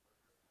first.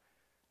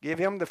 Give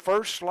him the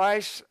first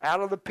slice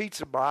out of the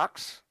pizza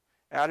box,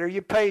 out of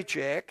your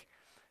paycheck,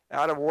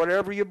 out of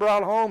whatever you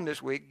brought home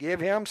this week. Give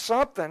him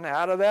something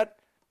out of that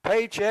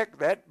paycheck,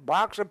 that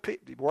box of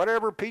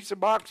whatever pizza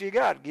box you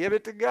got, give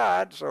it to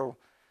God. So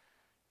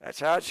that's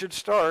how it should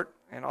start.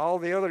 And all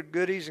the other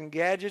goodies and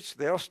gadgets,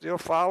 they'll still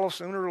follow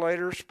sooner or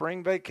later.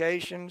 Spring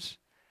vacations,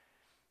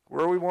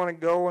 where we want to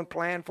go and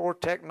plan for,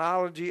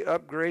 technology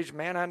upgrades.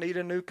 Man, I need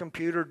a new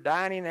computer.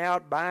 Dining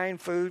out, buying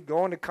food,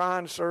 going to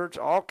concerts,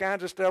 all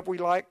kinds of stuff we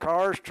like,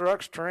 cars,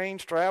 trucks,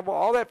 trains, travel,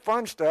 all that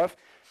fun stuff.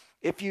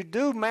 If you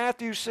do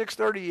Matthew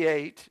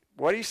 6:38,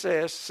 what he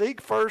says, seek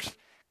first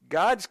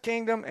God's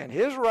kingdom and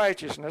his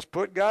righteousness,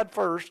 put God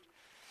first,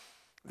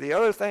 the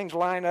other things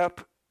line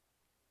up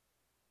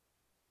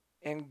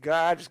in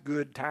God's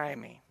good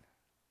timing.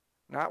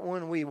 Not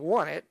when we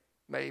want it,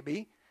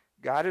 maybe.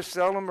 God is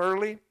seldom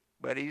early,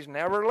 but he's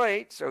never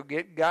late, so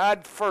get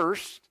God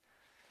first.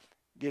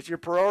 Get your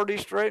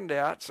priorities straightened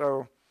out.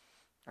 So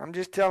I'm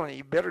just telling you,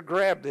 you better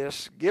grab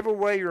this. Give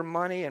away your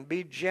money and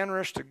be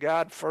generous to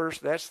God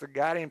first. That's the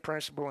guiding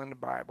principle in the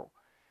Bible.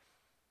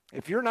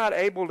 If you're not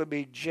able to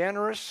be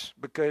generous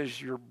because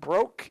you're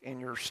broke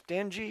and you're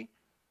stingy,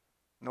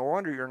 no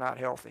wonder you're not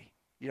healthy.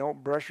 You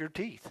don't brush your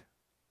teeth.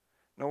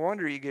 No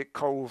wonder you get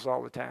colds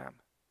all the time.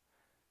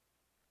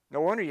 No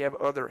wonder you have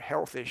other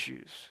health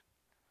issues.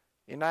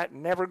 You're not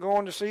never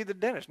going to see the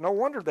dentist. No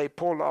wonder they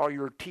pulled all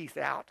your teeth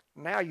out.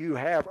 Now you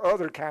have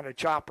other kind of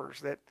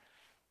choppers that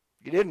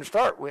you didn't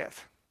start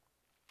with.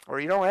 Or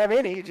you don't have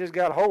any, you just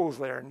got holes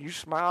there, and you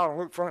smile and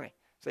look funny.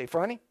 Say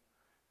funny?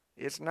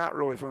 It's not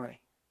really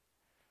funny.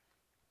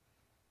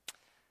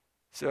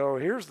 So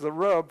here's the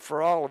rub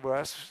for all of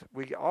us.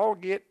 We all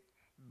get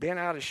bent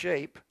out of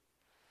shape.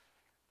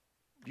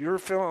 You're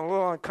feeling a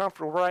little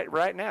uncomfortable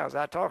right now as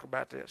I talk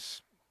about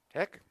this.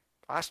 Heck,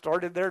 I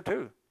started there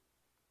too.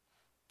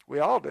 We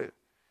all do.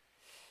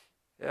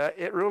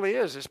 It really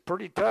is. It's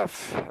pretty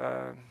tough.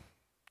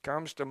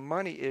 Comes to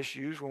money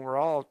issues when we're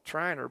all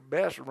trying our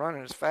best,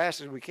 running as fast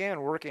as we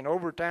can, working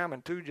overtime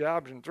and 2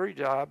 jobs and 3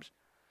 jobs,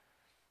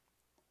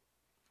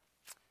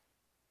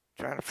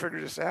 trying to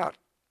figure this out.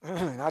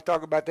 I'll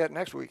talk about that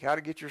next week, how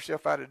to get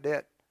yourself out of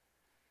debt.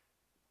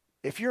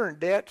 If you're in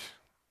debt,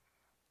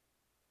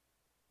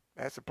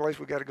 that's the place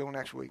we got to go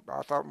next week.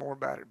 I'll talk more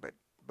about it. But,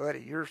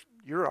 buddy,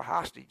 you're a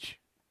hostage.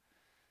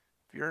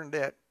 If you're in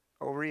debt,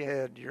 over your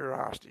head, you're a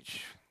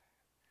hostage.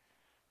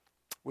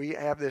 We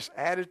have this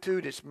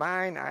attitude, it's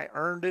mine, I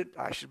earned it,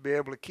 I should be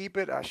able to keep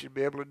it, I should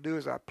be able to do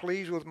as I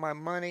please with my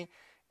money,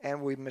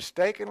 and we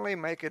mistakenly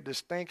make a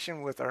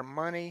distinction with our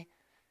money,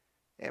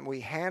 and we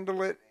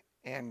handle it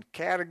in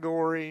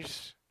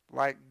categories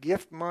like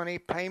gift money,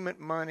 payment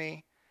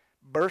money,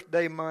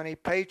 birthday money,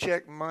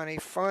 paycheck money,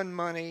 fun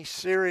money,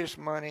 serious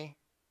money,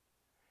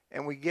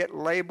 and we get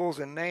labels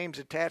and names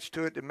attached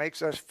to it that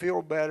makes us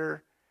feel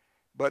better.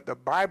 But the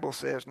Bible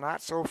says,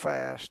 not so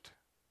fast.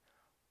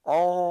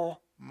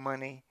 All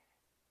money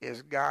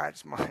is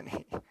God's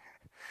money.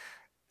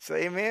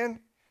 Say amen?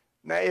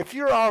 Now, if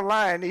you're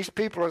online, these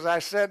people, as I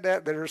said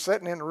that are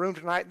sitting in the room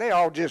tonight, they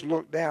all just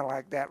look down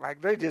like that.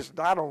 Like they just,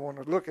 I don't want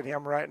to look at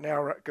him right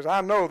now because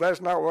I know that's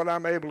not what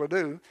I'm able to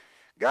do.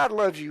 God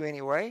loves you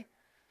anyway.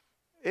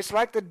 It's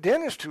like the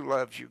dentist who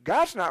loves you.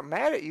 God's not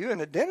mad at you,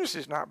 and the dentist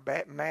is not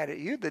mad at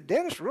you. The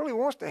dentist really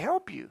wants to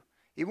help you.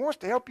 He wants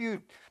to help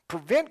you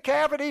prevent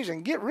cavities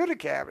and get rid of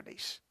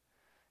cavities.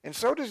 And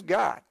so does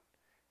God.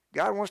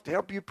 God wants to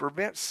help you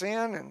prevent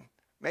sin and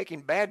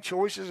making bad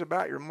choices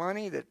about your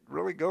money that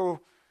really go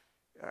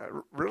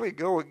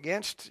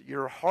against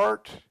your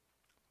heart.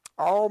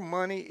 All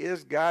money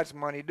is God's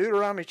money.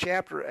 Deuteronomy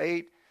chapter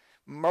 8,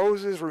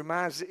 Moses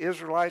reminds the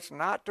Israelites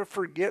not to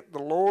forget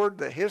the Lord,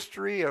 the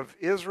history of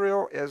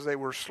Israel as they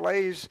were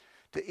slaves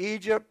to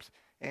Egypt,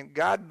 and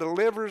God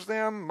delivers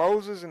them.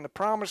 Moses in the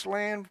promised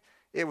land,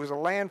 it was a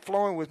land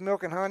flowing with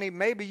milk and honey.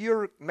 Maybe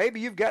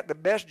you've got the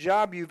best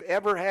job you've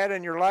ever had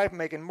in your life,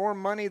 making more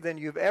money than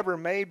you've ever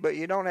made, but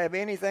you don't have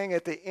anything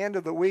at the end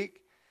of the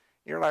week.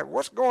 You're like,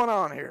 what's going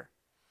on here?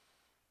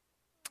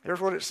 Here's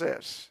what it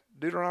says,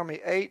 Deuteronomy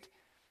 8,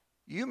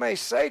 you may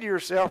say to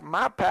yourself,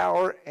 my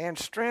power and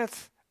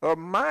strength of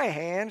my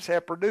hands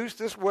have produced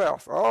this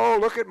wealth. Oh,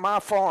 look at my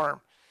farm.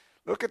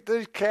 Look at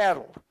these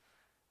cattle.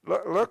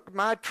 Look at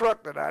my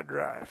truck that I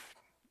drive.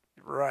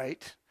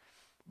 Right.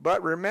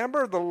 But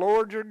remember the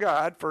Lord your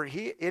God, for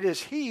it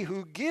is he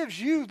who gives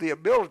you the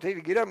ability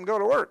to get up and go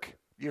to work.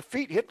 Your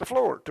feet hit the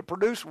floor to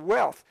produce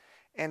wealth,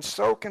 and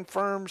so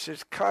confirms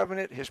his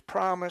covenant, his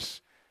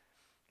promise,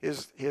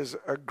 his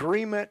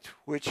agreement,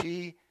 which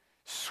he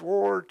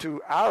swore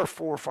to our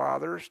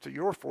forefathers, to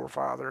your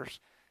forefathers,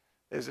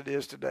 as it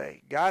is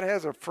today. God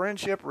has a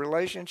friendship,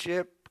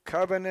 relationship,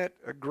 covenant,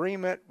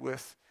 agreement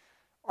with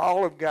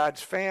all of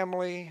God's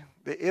family,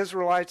 the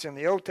Israelites in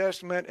the Old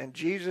Testament, and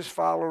Jesus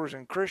followers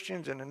and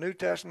Christians in the New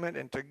Testament,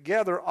 and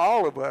together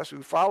all of us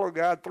who follow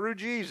God through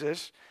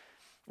Jesus,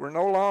 we're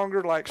no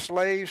longer like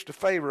slaves to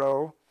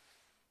Pharaoh,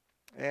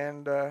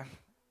 and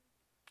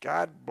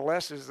God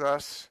blesses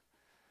us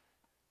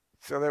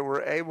so that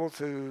we're able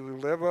to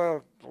live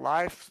a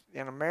life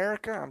in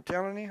America. I'm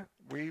telling you,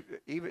 we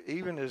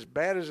even as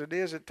bad as it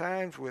is at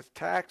times with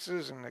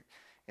taxes and the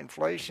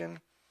inflation,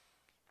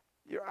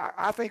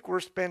 I think we're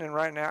spending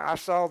right now, I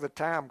saw the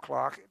time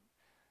clock,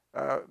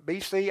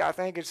 BC, I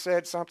think it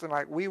said something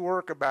like we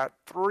work about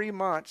 3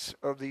 months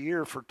of the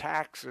year for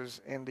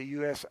taxes in the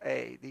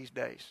USA these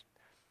days.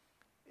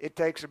 It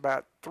takes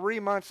about 3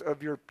 months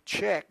of your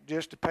check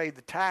just to pay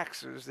the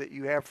taxes that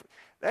you have.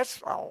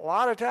 That's a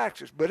lot of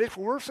taxes, but it's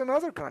worse in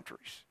other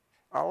countries,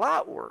 a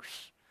lot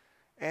worse,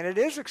 and it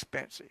is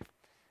expensive.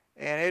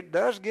 And it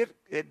does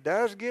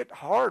get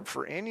hard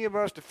for any of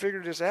us to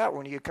figure this out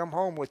when you come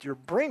home with your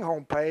bring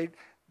home paid.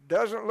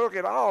 Doesn't look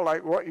at all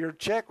like what your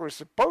check was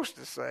supposed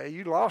to say.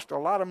 You lost a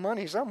lot of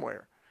money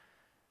somewhere,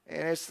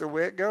 and it's the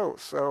way it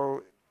goes.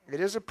 So it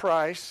is a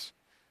price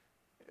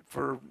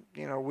for,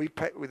 we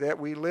pay that.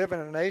 We live in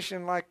a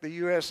nation like the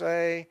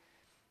USA,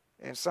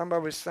 and some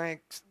of us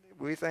think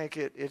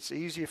it's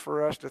easy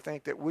for us to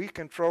think that we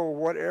control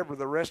whatever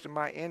the rest of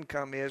my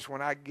income is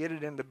when I get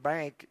it in the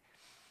bank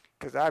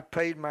because I've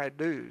paid my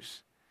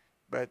dues.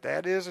 But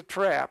that is a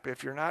trap.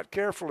 If you're not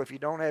careful, if you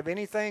don't have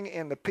anything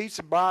in the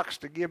pizza box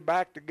to give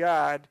back to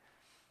God,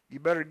 you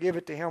better give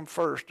it to him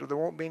first, or there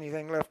won't be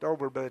anything left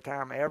over by the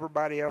time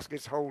everybody else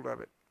gets hold of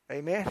it.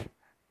 Amen?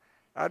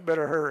 I'd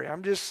better hurry.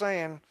 I'm just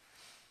telling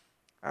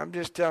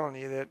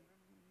you that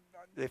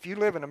if you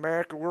live in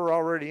America, we're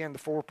already in the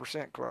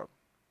 4% club.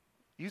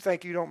 You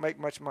think you don't make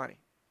much money,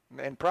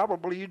 and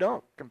probably you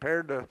don't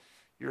compared to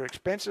your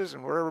expenses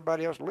and where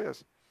everybody else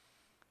lives.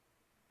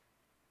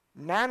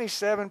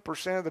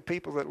 97% of the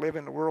people that live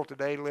in the world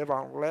today live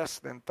on less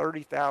than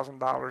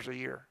 $30,000 a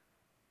year.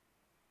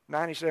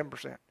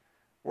 97%.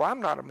 Well, I'm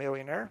not a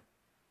millionaire.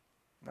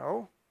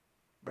 No,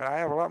 but I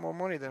have a lot more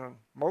money than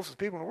most of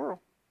the people in the world,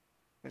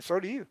 and so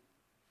do you.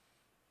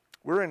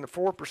 We're in the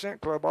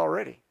 4% club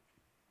already.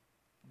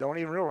 Don't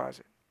even realize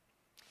it.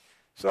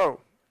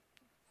 So,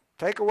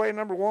 takeaway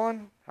number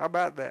one, how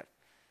about that?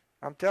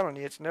 I'm telling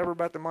you, it's never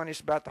about the money, it's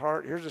about the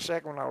heart. Here's the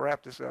second one, I'll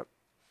wrap this up.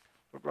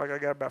 Look like I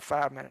got about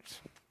 5 minutes.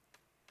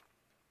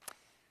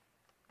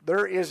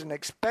 There is an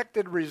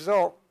expected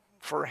result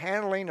for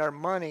handling our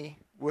money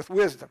with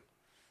wisdom.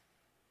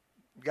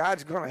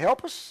 God's going to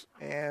help us,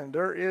 and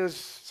there is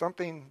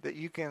something that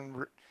you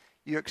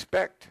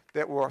expect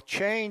that will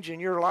change in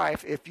your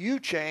life. If you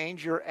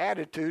change your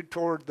attitude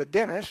toward the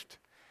dentist,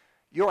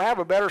 you'll have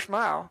a better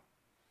smile,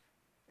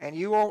 and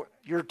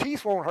your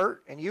teeth won't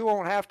hurt, and you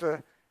won't have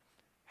to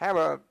have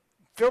a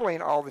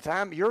filling all the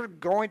time. You're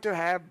going to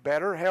have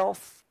better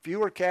health,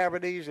 fewer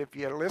cavities if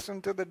you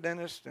listen to the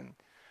dentist and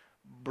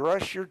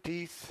brush your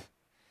teeth,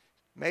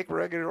 make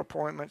regular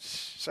appointments.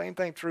 Same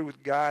thing true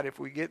with God. If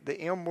we get the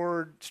M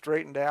word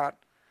straightened out,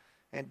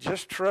 and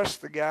just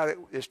trust the guy that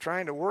is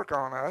trying to work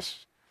on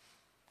us,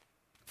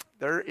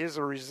 there is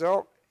a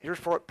result.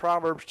 Here's what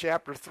Proverbs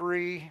chapter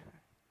 3,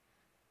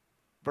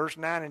 verse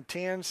 9 and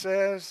 10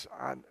 says.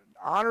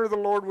 Honor the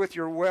Lord with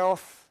your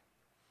wealth.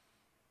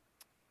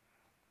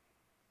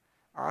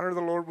 Honor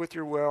the Lord with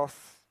your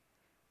wealth,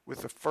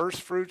 with the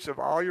first fruits of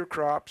all your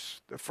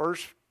crops, the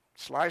first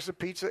slice of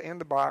pizza in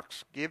the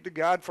box. Give to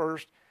God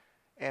first,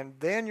 and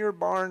then your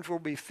barns will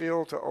be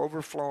filled to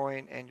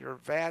overflowing, and your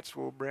vats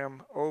will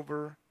brim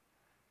over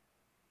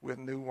with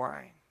new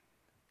wine.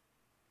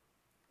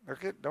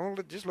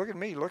 Don't just look at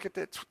me. Look at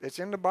that. It's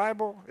in the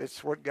Bible.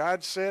 It's what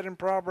God said in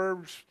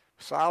Proverbs.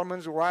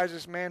 Solomon's the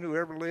wisest man who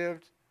ever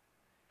lived.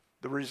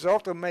 The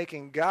result of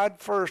making God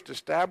first,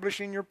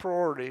 establishing your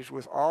priorities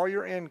with all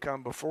your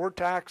income before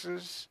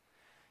taxes,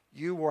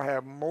 you will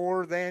have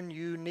more than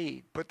you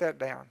need. Put that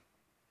down.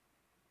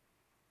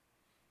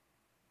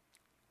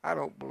 I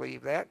don't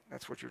believe that.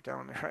 That's what you're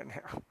telling me right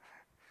now.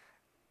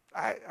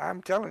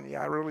 I'm telling you,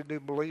 I really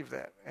do believe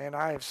that. And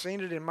I have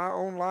seen it in my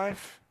own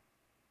life.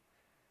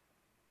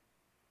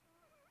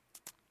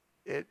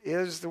 It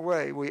is the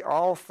way. We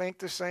all think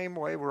the same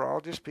way. We're all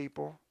just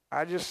people.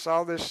 I just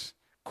saw this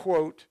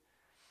quote.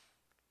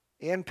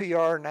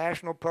 NPR,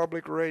 National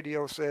Public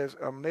Radio, says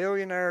a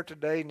millionaire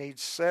today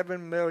needs $7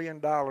 million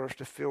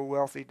to feel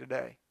wealthy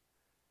today.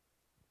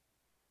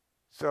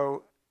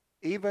 So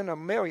even a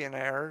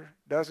millionaire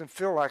doesn't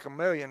feel like a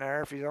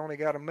millionaire if he's only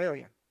got $1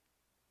 million.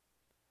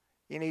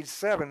 He needs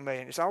 $7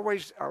 million. It's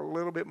always a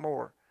little bit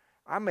more.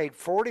 I made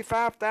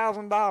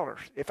 $45,000.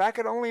 If I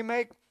could only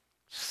make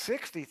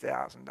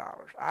 $60,000,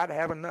 I'd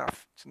have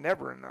enough. It's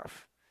never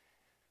enough.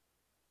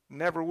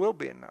 Never will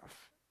be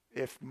enough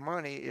if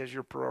money is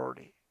your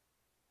priority.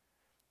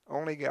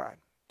 Only God.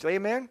 Say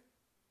amen?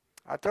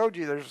 I told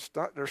you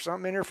there's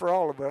something in here for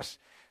all of us.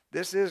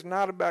 This is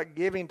not about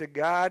giving to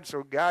God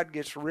so God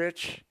gets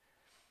rich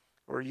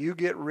or you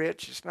get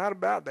rich. It's not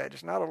about that.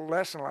 It's not a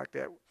lesson like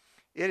that.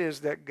 It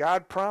is that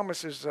God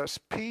promises us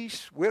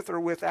peace with or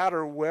without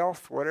our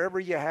wealth. Whatever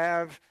you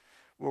have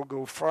will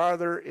go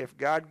farther if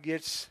God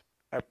gets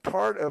a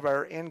part of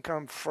our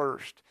income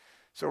first.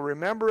 So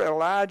remember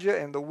Elijah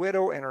and the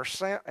widow and her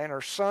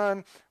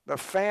son, the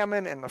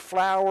famine and the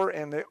flour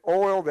and the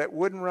oil that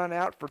wouldn't run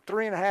out for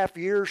 3.5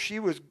 years. She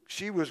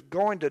was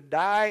going to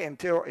die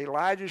until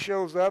Elijah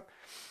shows up.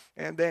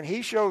 And then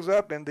he shows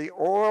up and the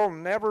oil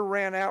never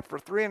ran out for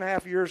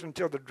 3.5 years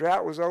until the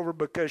drought was over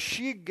because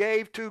she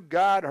gave to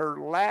God her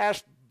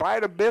last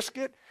bite of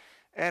biscuit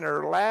and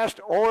her last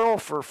oil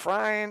for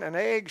frying an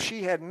egg.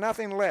 She had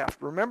nothing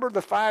left. Remember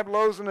the 5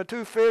 loaves and the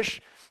 2 fish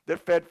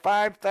that fed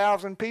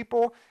 5,000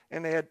 people,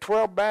 and they had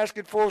 12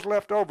 basketfuls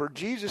left over.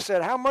 Jesus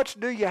said, how much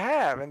do you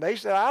have? And they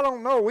said, I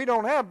don't know. We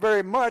don't have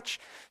very much.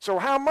 So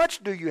how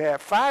much do you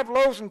have? 5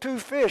 loaves and 2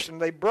 fish.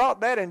 And they brought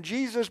that, and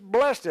Jesus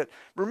blessed it.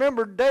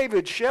 Remember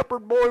David,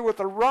 shepherd boy with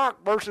a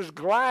rock versus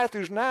Goliath,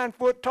 who's 9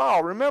 foot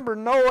tall. Remember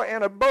Noah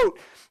and a boat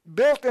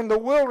built in the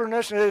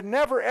wilderness, and it had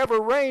never, ever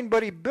rained,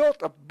 but he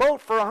built a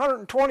boat for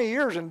 120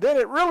 years, and then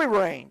it really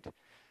rained.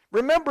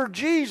 Remember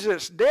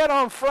Jesus, dead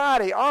on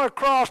Friday, on a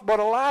cross,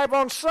 but alive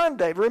on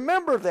Sunday.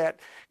 Remember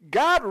that.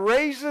 God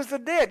raises the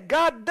dead.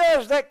 God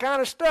does that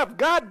kind of stuff.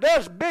 God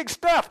does big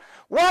stuff.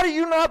 Why do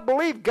you not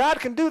believe God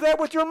can do that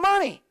with your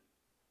money?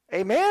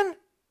 Amen?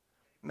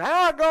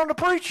 Now I go into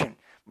preaching.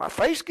 My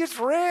face gets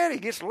red,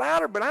 it gets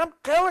louder, but I'm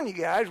telling you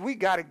guys, we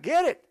got to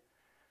get it.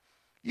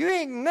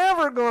 You're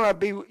never gonna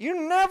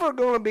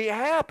be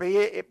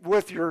happy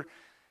with your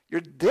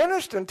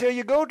dentist until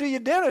you go to your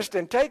dentist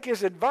and take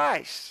his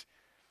advice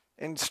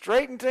and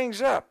straighten things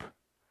up.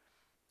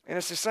 And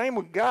it's the same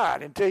with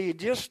God. Until you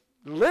just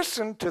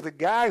listen to the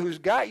guy who's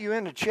got you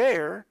in the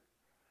chair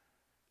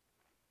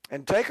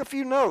and take a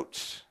few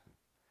notes.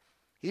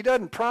 He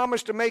doesn't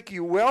promise to make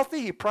you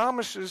wealthy. He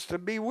promises to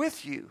be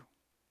with you.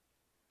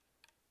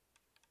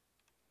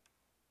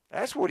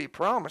 That's what he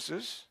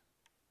promises.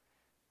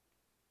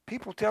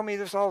 People tell me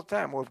this all the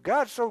time. Well, if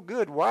God's so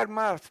good, why'd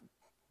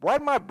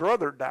my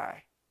brother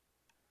die?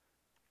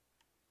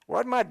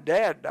 Why'd my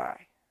dad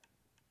die?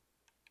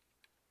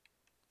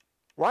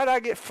 Why'd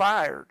I get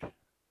fired?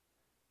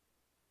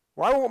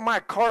 Why won't my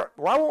car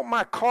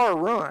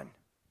run?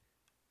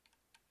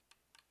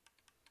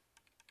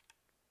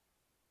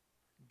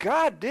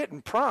 God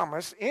didn't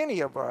promise any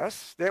of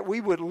us that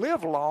we would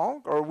live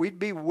long or we'd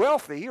be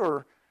wealthy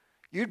or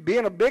you'd be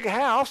in a big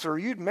house or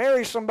you'd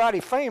marry somebody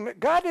famous.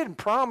 God didn't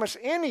promise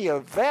any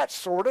of that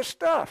sort of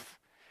stuff.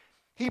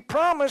 He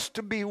promised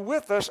to be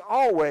with us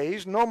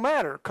always, no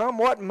matter, come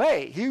what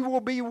may. He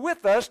will be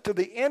with us to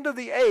the end of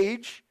the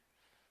age.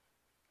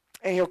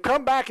 And he'll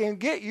come back and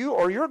get you,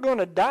 or you're going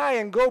to die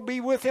and go be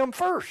with him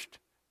first.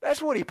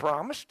 That's what he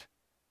promised.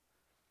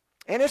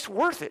 And it's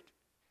worth it.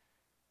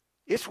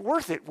 It's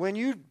worth it when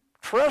you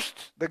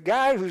trust the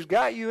guy who's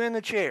got you in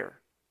the chair,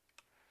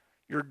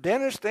 your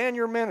dentist and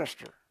your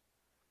minister.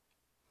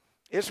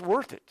 It's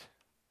worth it.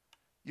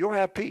 You'll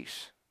have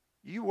peace.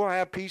 You will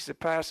have peace that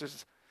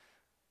passes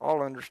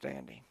all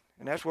understanding.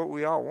 And that's what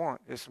we all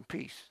want, is some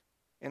peace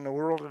in the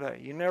world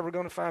today. You're never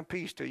going to find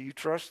peace till you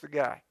trust the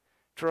guy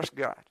Trust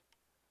God.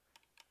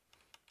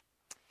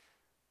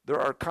 There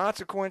are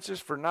consequences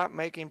for not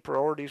making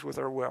priorities with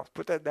our wealth.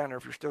 Put that down there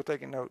if you're still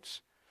taking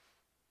notes.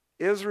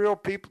 Israel,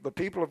 the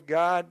people of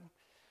God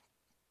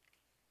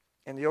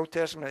in the Old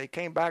Testament, they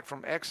came back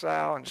from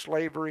exile and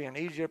slavery in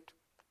Egypt,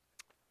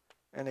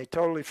 and they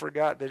totally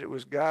forgot that it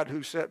was God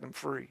who set them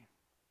free.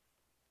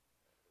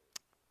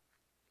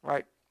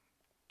 Right?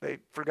 They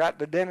forgot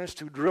the dentist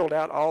who drilled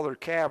out all their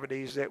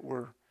cavities that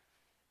were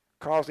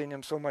causing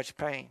them so much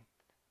pain.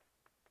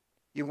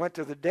 You went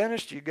to the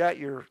dentist, you got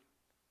your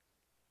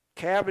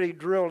cavity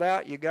drilled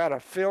out, you got a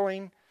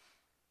filling,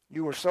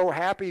 you were so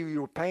happy,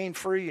 you were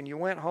pain-free, and you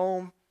went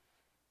home,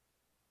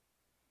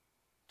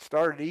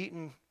 started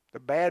eating the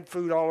bad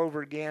food all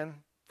over again,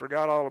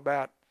 forgot all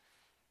about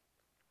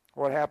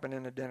what happened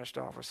in the dentist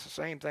office. The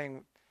same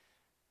thing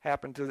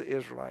happened to the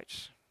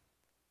Israelites.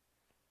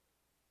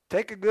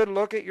 Take a good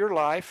look at your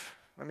life.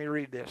 Let me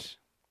read this.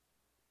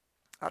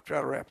 I'll try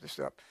to wrap this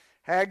up.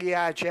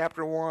 Haggai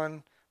chapter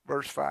 1,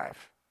 verse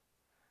 5.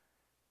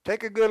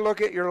 Take a good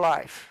look at your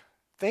life.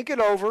 Think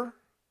it over.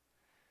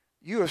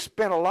 You have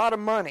spent a lot of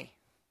money,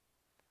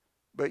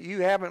 but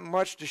you haven't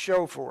much to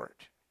show for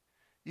it.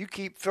 You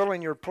keep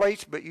filling your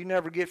plates, but you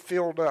never get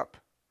filled up.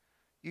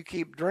 You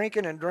keep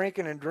drinking and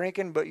drinking and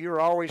drinking, but you're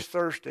always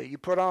thirsty. You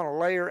put on a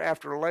layer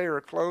after a layer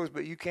of clothes,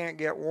 but you can't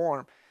get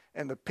warm.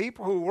 And the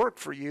people who work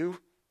for you,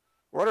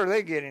 what are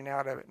they getting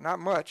out of it? Not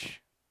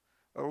much.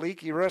 A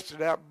leaky,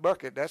 rusted-out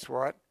bucket, that's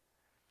what.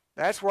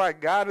 That's why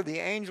God of the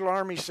angel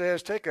army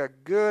says, take a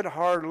good,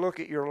 hard look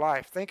at your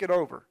life. Think it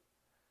over.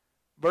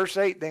 Verse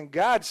 8, then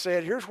God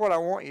said, here's what I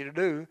want you to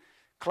do.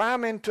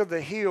 Climb into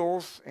the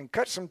hills and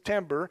cut some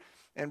timber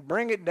and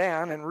bring it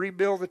down and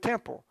rebuild the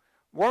temple.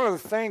 One of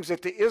the things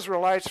that the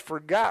Israelites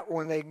forgot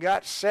when they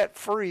got set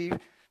free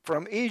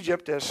from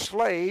Egypt as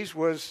slaves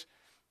was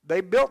they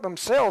built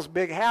themselves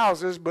big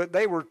houses, but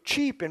they were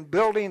cheap in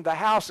building the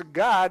house of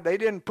God. They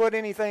didn't put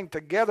anything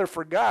together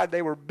for God.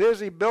 They were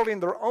busy building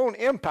their own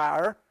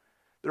empire,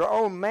 their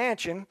own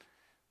mansion.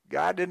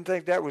 God didn't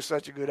think that was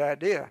such a good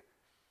idea.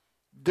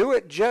 Do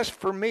it just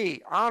for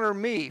me. Honor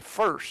me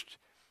first.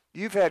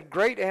 You've had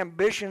great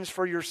ambitions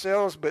for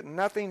yourselves, but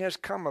nothing has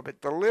come of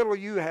it. The little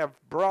you have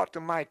brought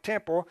to my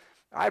temple,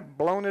 I've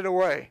blown it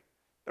away.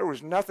 There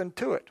was nothing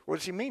to it. What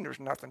does he mean there's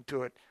nothing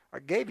to it? I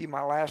gave you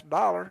my last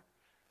dollar.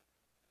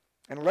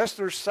 Unless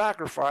there's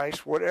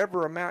sacrifice,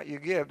 whatever amount you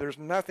give, there's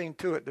nothing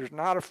to it.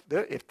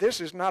 If this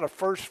is not a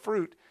first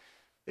fruit,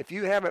 if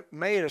you haven't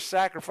made a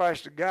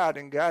sacrifice to God,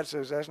 then God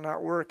says that's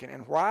not working.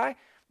 And why?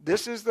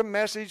 This is the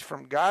message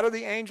from God of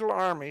the angel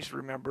armies,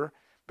 remember,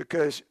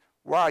 because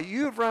while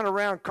you've run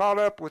around caught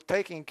up with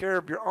taking care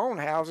of your own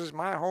houses,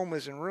 my home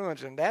is in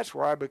ruins, and that's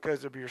why,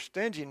 because of your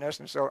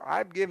stinginess. And so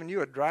I've given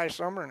you a dry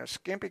summer and a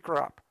skimpy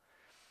crop.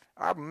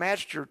 I've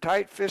matched your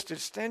tight-fisted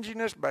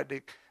stinginess by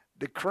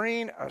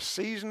decreeing a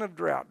season of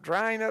drought,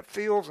 drying up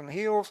fields and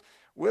hills,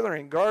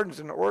 withering gardens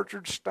and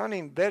orchards,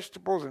 stunning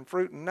vegetables and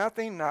fruit.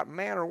 Nothing, not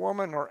man or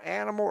woman, nor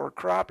animal or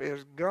crop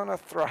is going to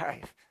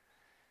thrive.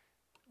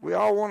 We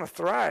all want to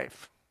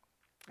thrive.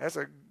 That's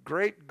a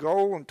great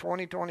goal in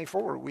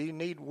 2024. We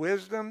need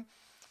wisdom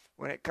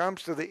when it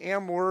comes to the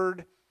M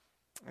word.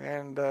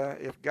 And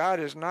if God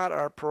is not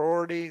our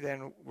priority,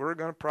 then we're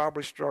going to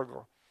probably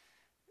struggle.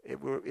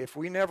 If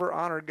we never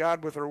honor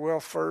God with our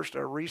wealth first,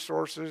 our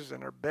resources,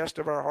 and our best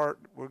of our heart,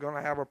 we're going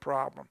to have a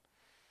problem.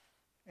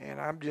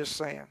 And I'm just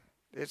saying,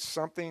 it's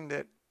something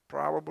that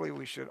probably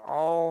we should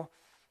all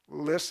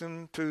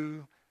listen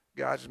to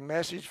God's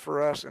message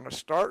for us, and to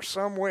start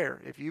somewhere.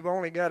 If you've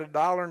only got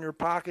 $1 in your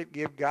pocket,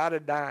 give God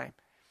a dime.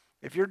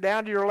 If you're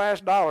down to your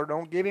last dollar,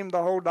 don't give him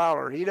the whole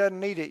dollar. He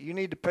doesn't need it. You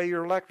need to pay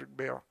your electric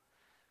bill,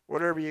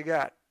 whatever you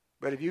got.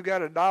 But if you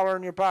got $1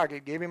 in your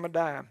pocket, give him a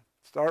dime.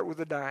 Start with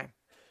a dime.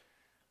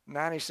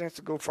 90 cents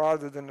to go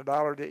farther than the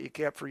dollar that you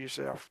kept for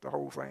yourself, the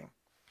whole thing.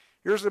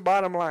 Here's the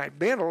bottom line.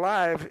 Being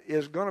alive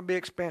is going to be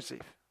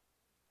expensive.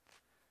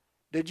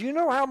 Did you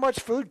know how much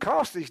food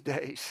costs these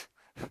days?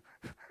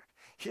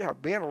 Yeah,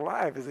 being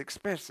alive is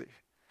expensive.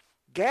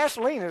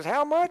 Gasoline is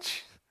how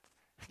much?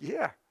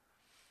 Yeah,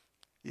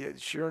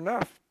 sure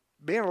enough.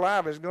 Being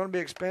alive is going to be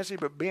expensive,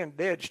 but being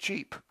dead's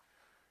cheap.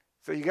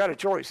 So you got a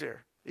choice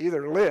here.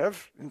 Either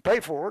live and pay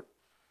for it,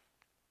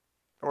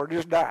 or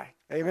just die.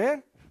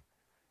 Amen?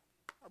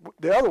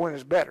 The other one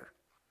is better.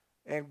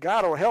 And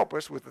God will help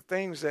us with the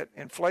things that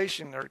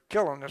inflation are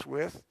killing us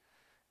with.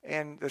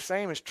 And the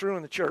same is true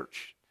in the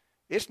church.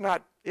 It's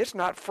not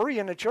free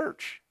in the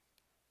church.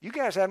 You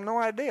guys have no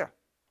idea.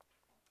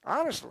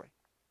 Honestly.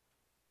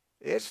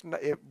 If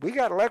we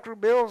got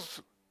electric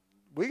bills,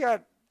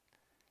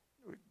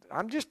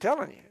 I'm just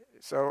telling you.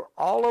 So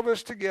all of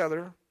us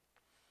together,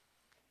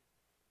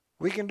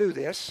 we can do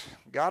this.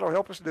 God will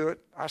help us do it.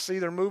 I see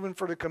they're moving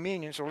for the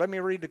communion, so let me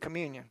read the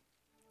communion.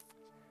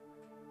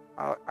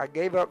 I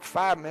gave up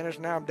 5 minutes,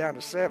 now I'm down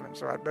to 7,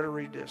 so I'd better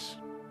read this.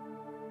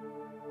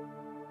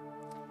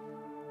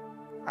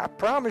 I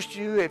promised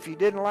you if you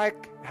didn't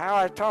like how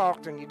I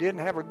talked and you didn't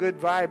have a good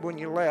vibe when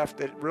you left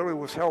that it really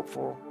was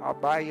helpful, I'll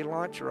buy you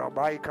lunch or I'll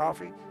buy you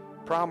coffee.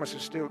 Promise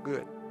is still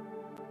good.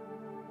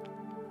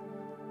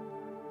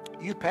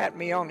 you pat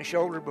me on the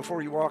shoulder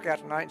before you walk out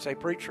tonight and say,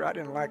 preacher, I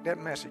didn't like that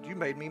message. You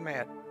made me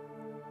mad.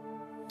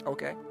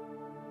 Okay.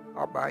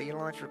 I'll buy you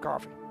lunch or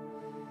coffee.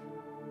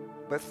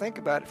 But think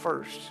about it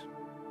first.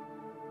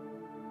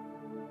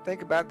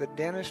 Think about the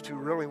dentist who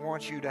really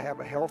wants you to have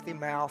a healthy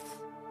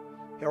mouth,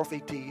 healthy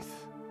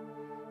teeth,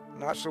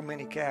 not so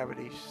many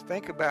cavities.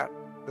 Think about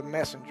the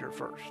messenger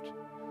first.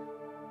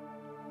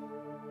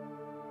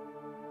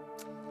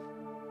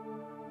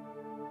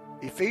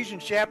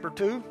 Ephesians chapter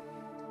 2,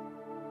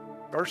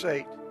 verse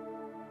 8.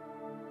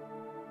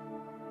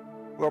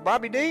 Well,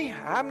 Bobby D,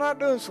 I'm not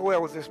doing so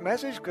well with this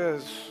message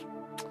because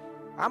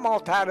I'm all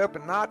tied up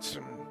in knots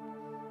and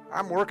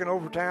I'm working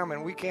overtime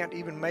and we can't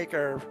even make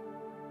our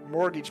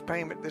mortgage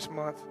payment this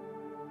month.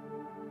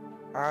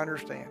 I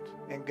understand.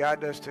 And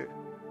God does too.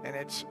 And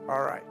it's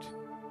all right.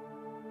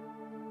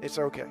 It's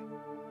okay.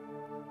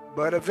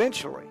 But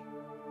eventually,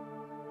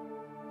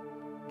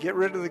 get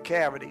rid of the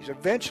cavities.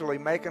 Eventually,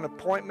 make an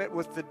appointment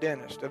with the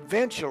dentist.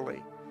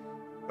 Eventually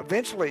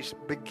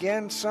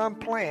begin some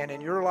plan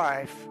in your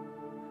life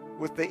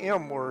with the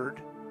M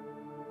word,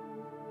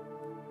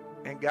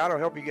 and God will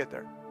help you get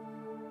there.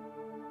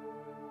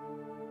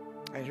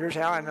 And here's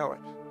how I know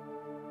it.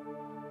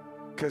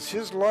 Because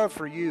His love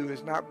for you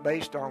is not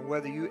based on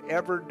whether you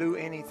ever do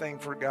anything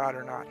for God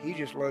or not. He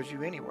just loves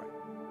you anyway.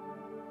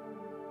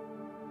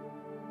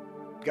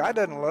 God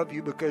doesn't love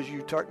you because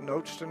you took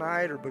notes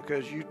tonight or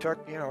because you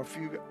took, a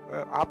few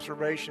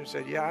observations,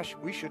 said,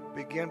 we should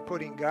begin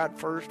putting God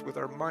first with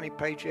our money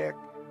paycheck.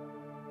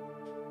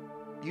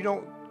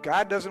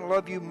 God doesn't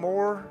love you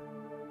more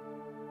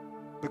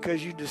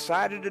because you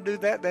decided to do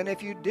that than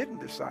if you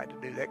didn't decide to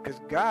do that, because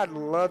God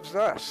loves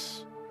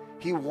us.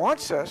 He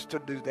wants us to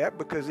do that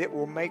because it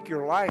will make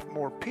your life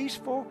more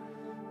peaceful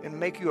and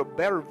make you a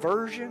better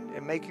version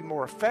and make you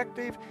more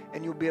effective,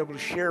 and you'll be able to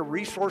share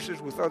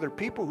resources with other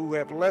people who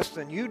have less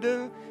than you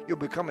do. You'll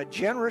become a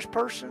generous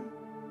person.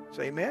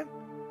 Say amen.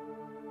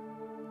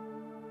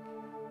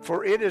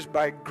 For it is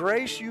by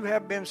grace you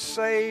have been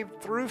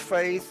saved through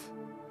faith,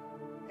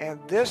 and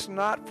this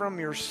not from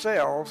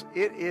yourselves.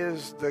 It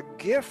is the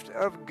gift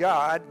of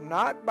God,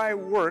 not by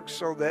works,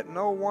 so that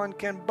no one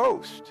can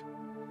boast.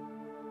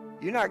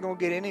 You're not going to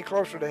get any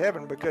closer to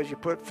heaven because you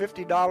put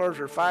 $50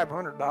 or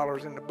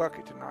 $500 in the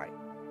bucket tonight.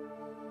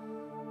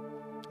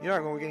 You're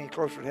not going to get any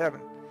closer to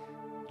heaven.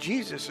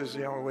 Jesus is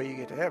the only way you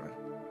get to heaven.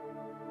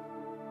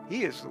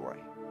 He is the way.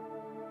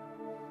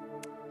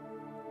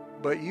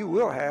 But you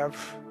will have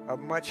a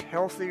much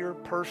healthier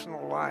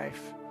personal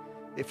life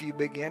if you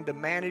begin to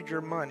manage your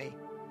money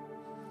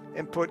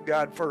and put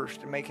God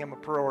first and make Him a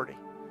priority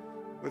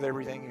with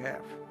everything you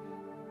have.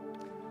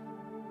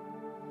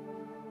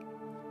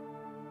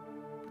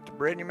 Put the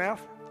bread in your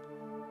mouth.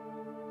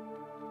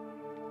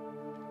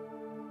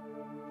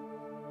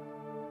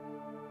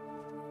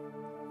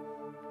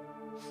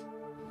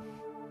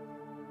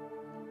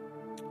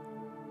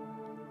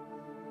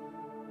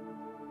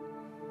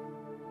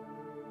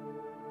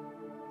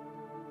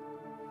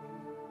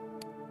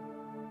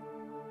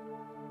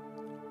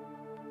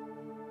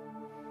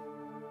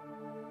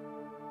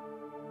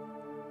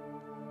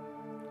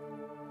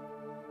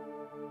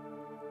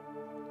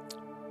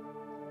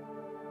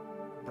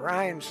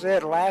 Brian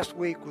said last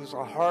week was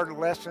a hard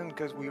lesson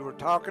because we were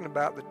talking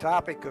about the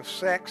topic of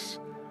sex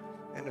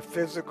and the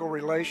physical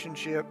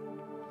relationship.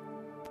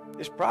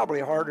 It's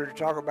probably harder to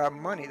talk about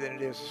money than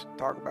it is to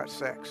talk about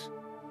sex.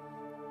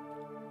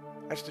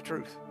 That's the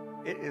truth.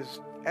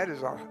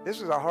 This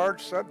is a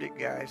hard subject,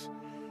 guys.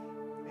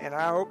 And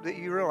I hope that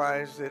you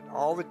realize that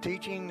all the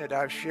teaching that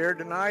I've shared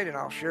tonight, and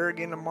I'll share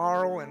again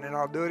tomorrow, and then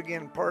I'll do it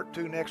again in part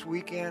 2 next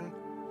weekend,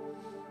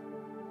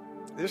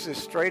 this is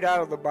straight out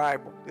of the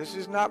Bible. This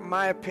is not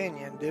my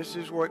opinion. This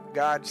is what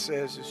God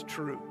says is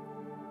true.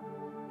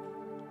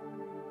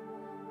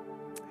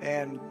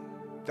 And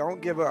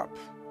don't give up.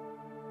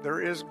 There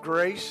is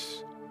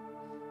grace.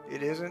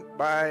 It isn't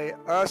by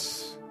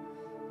us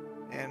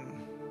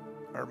and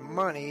our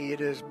money. It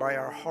is by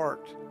our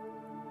heart.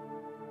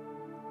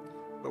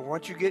 But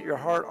once you get your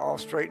heart all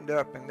straightened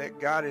up and that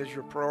God is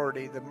your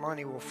priority, the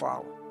money will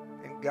follow.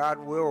 And God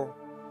will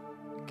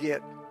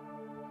get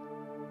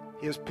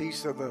His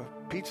piece of the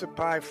pizza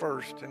pie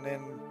first, and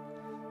then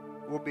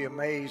we'll be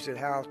amazed at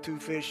how 2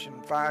 fish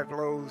and 5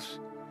 loaves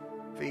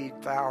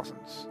feed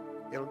thousands.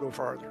 It'll go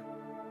farther.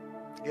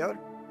 Together?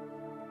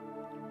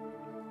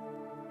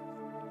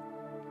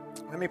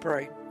 Let me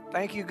pray.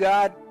 Thank you,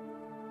 God.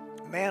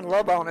 Man,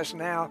 love on us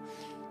now.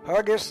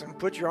 Hug us and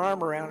put your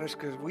arm around us,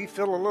 because we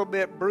feel a little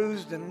bit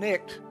bruised and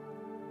nicked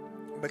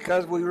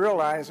because we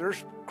realize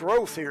there's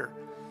growth here.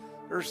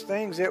 There's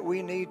things that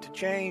we need to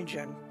change,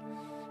 and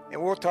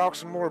we'll talk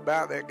some more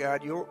about that,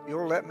 God.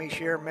 You'll let me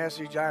share a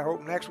message, I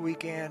hope, next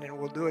weekend, and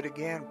we'll do it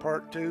again,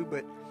 part 2.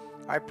 But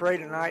I pray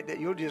tonight that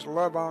you'll just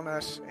love on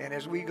us, and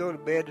as we go to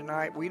bed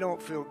tonight, we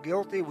don't feel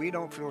guilty, we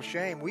don't feel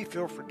shame, we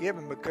feel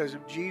forgiven because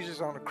of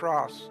Jesus on the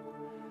cross.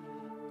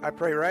 I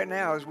pray right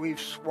now, as we've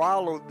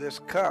swallowed this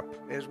cup,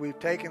 as we've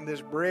taken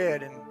this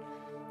bread and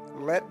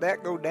let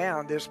that go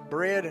down, this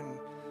bread and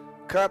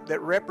cup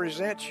that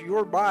represents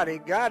your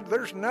body. God,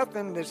 there's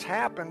nothing that's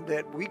happened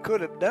that we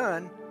could have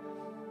done.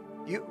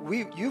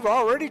 You've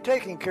already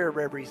taken care of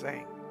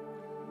everything.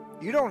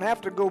 You don't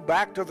have to go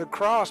back to the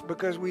cross,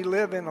 because we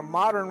live in a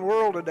modern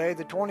world today,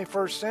 the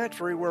 21st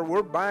century, where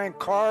we're buying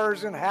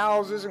cars and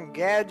houses and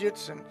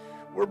gadgets, and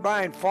we're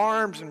buying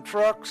farms and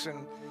trucks,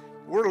 and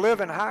we're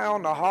living high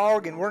on the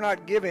hog, and we're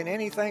not giving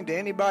anything to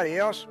anybody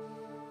else.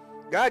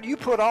 God, you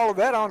put all of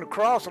that on the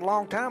cross a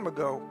long time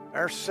ago.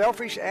 Our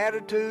selfish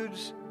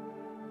attitudes.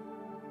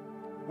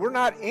 We're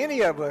not,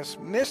 any of us,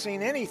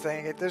 missing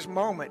anything at this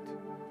moment.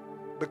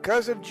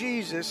 Because of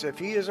Jesus, if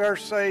he is our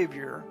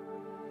Savior,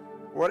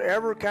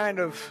 whatever kind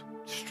of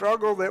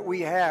struggle that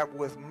we have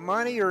with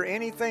money or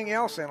anything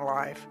else in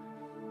life,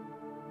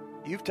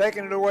 you've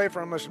taken it away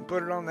from us and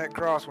put it on that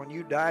cross when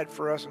you died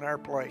for us in our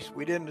place.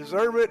 We didn't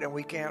deserve it and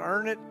we can't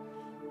earn it.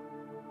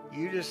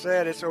 You just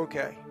said it's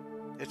okay.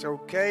 It's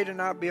okay to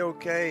not be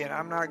okay, and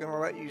I'm not going to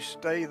let you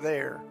stay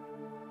there.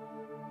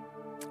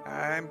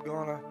 I'm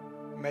going to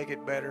make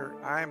it better.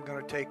 I'm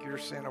going to take your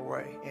sin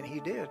away. And he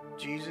did.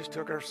 Jesus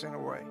took our sin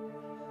away.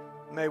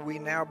 May we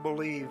now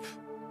believe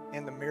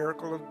in the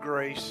miracle of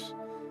grace,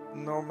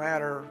 no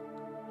matter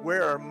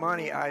where our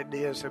money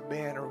ideas have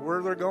been or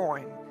where they're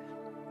going.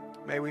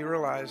 May we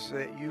realize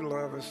that you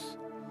love us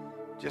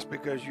just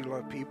because you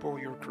love people,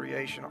 your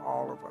creation,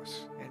 all of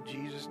us. In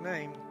Jesus'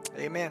 name,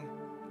 amen.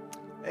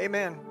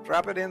 Amen.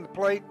 Drop it in the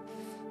plate.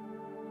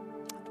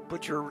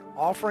 Put your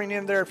offering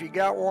in there if you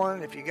got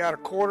one. If you got a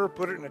quarter,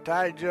 put it in a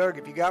tithe jug.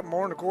 If you got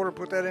more than a quarter,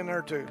 put that in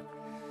there too.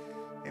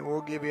 And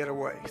we'll give it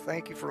away.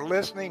 Thank you for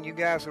listening. You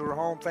guys who are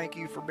home, thank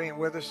you for being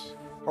with us.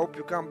 Hope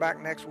you'll come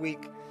back next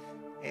week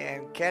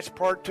and catch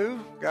part 2.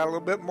 Got a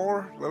little bit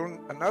more,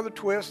 another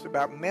twist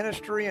about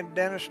ministry and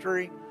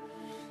dentistry.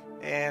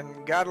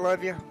 And God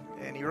love you,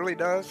 and he really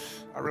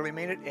does. I really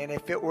mean it. And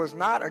if it was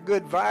not a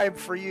good vibe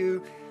for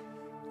you,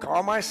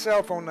 call my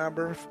cell phone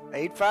number,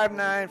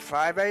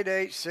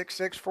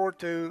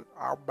 859-588-6642.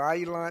 I'll buy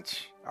you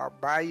lunch. I'll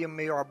buy you a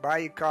meal. I'll buy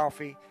you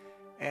coffee.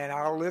 And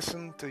I'll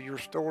listen to your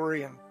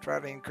story and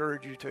try to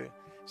encourage you to.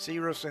 See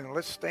you real soon.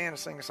 Let's stand and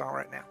sing a song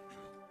right now.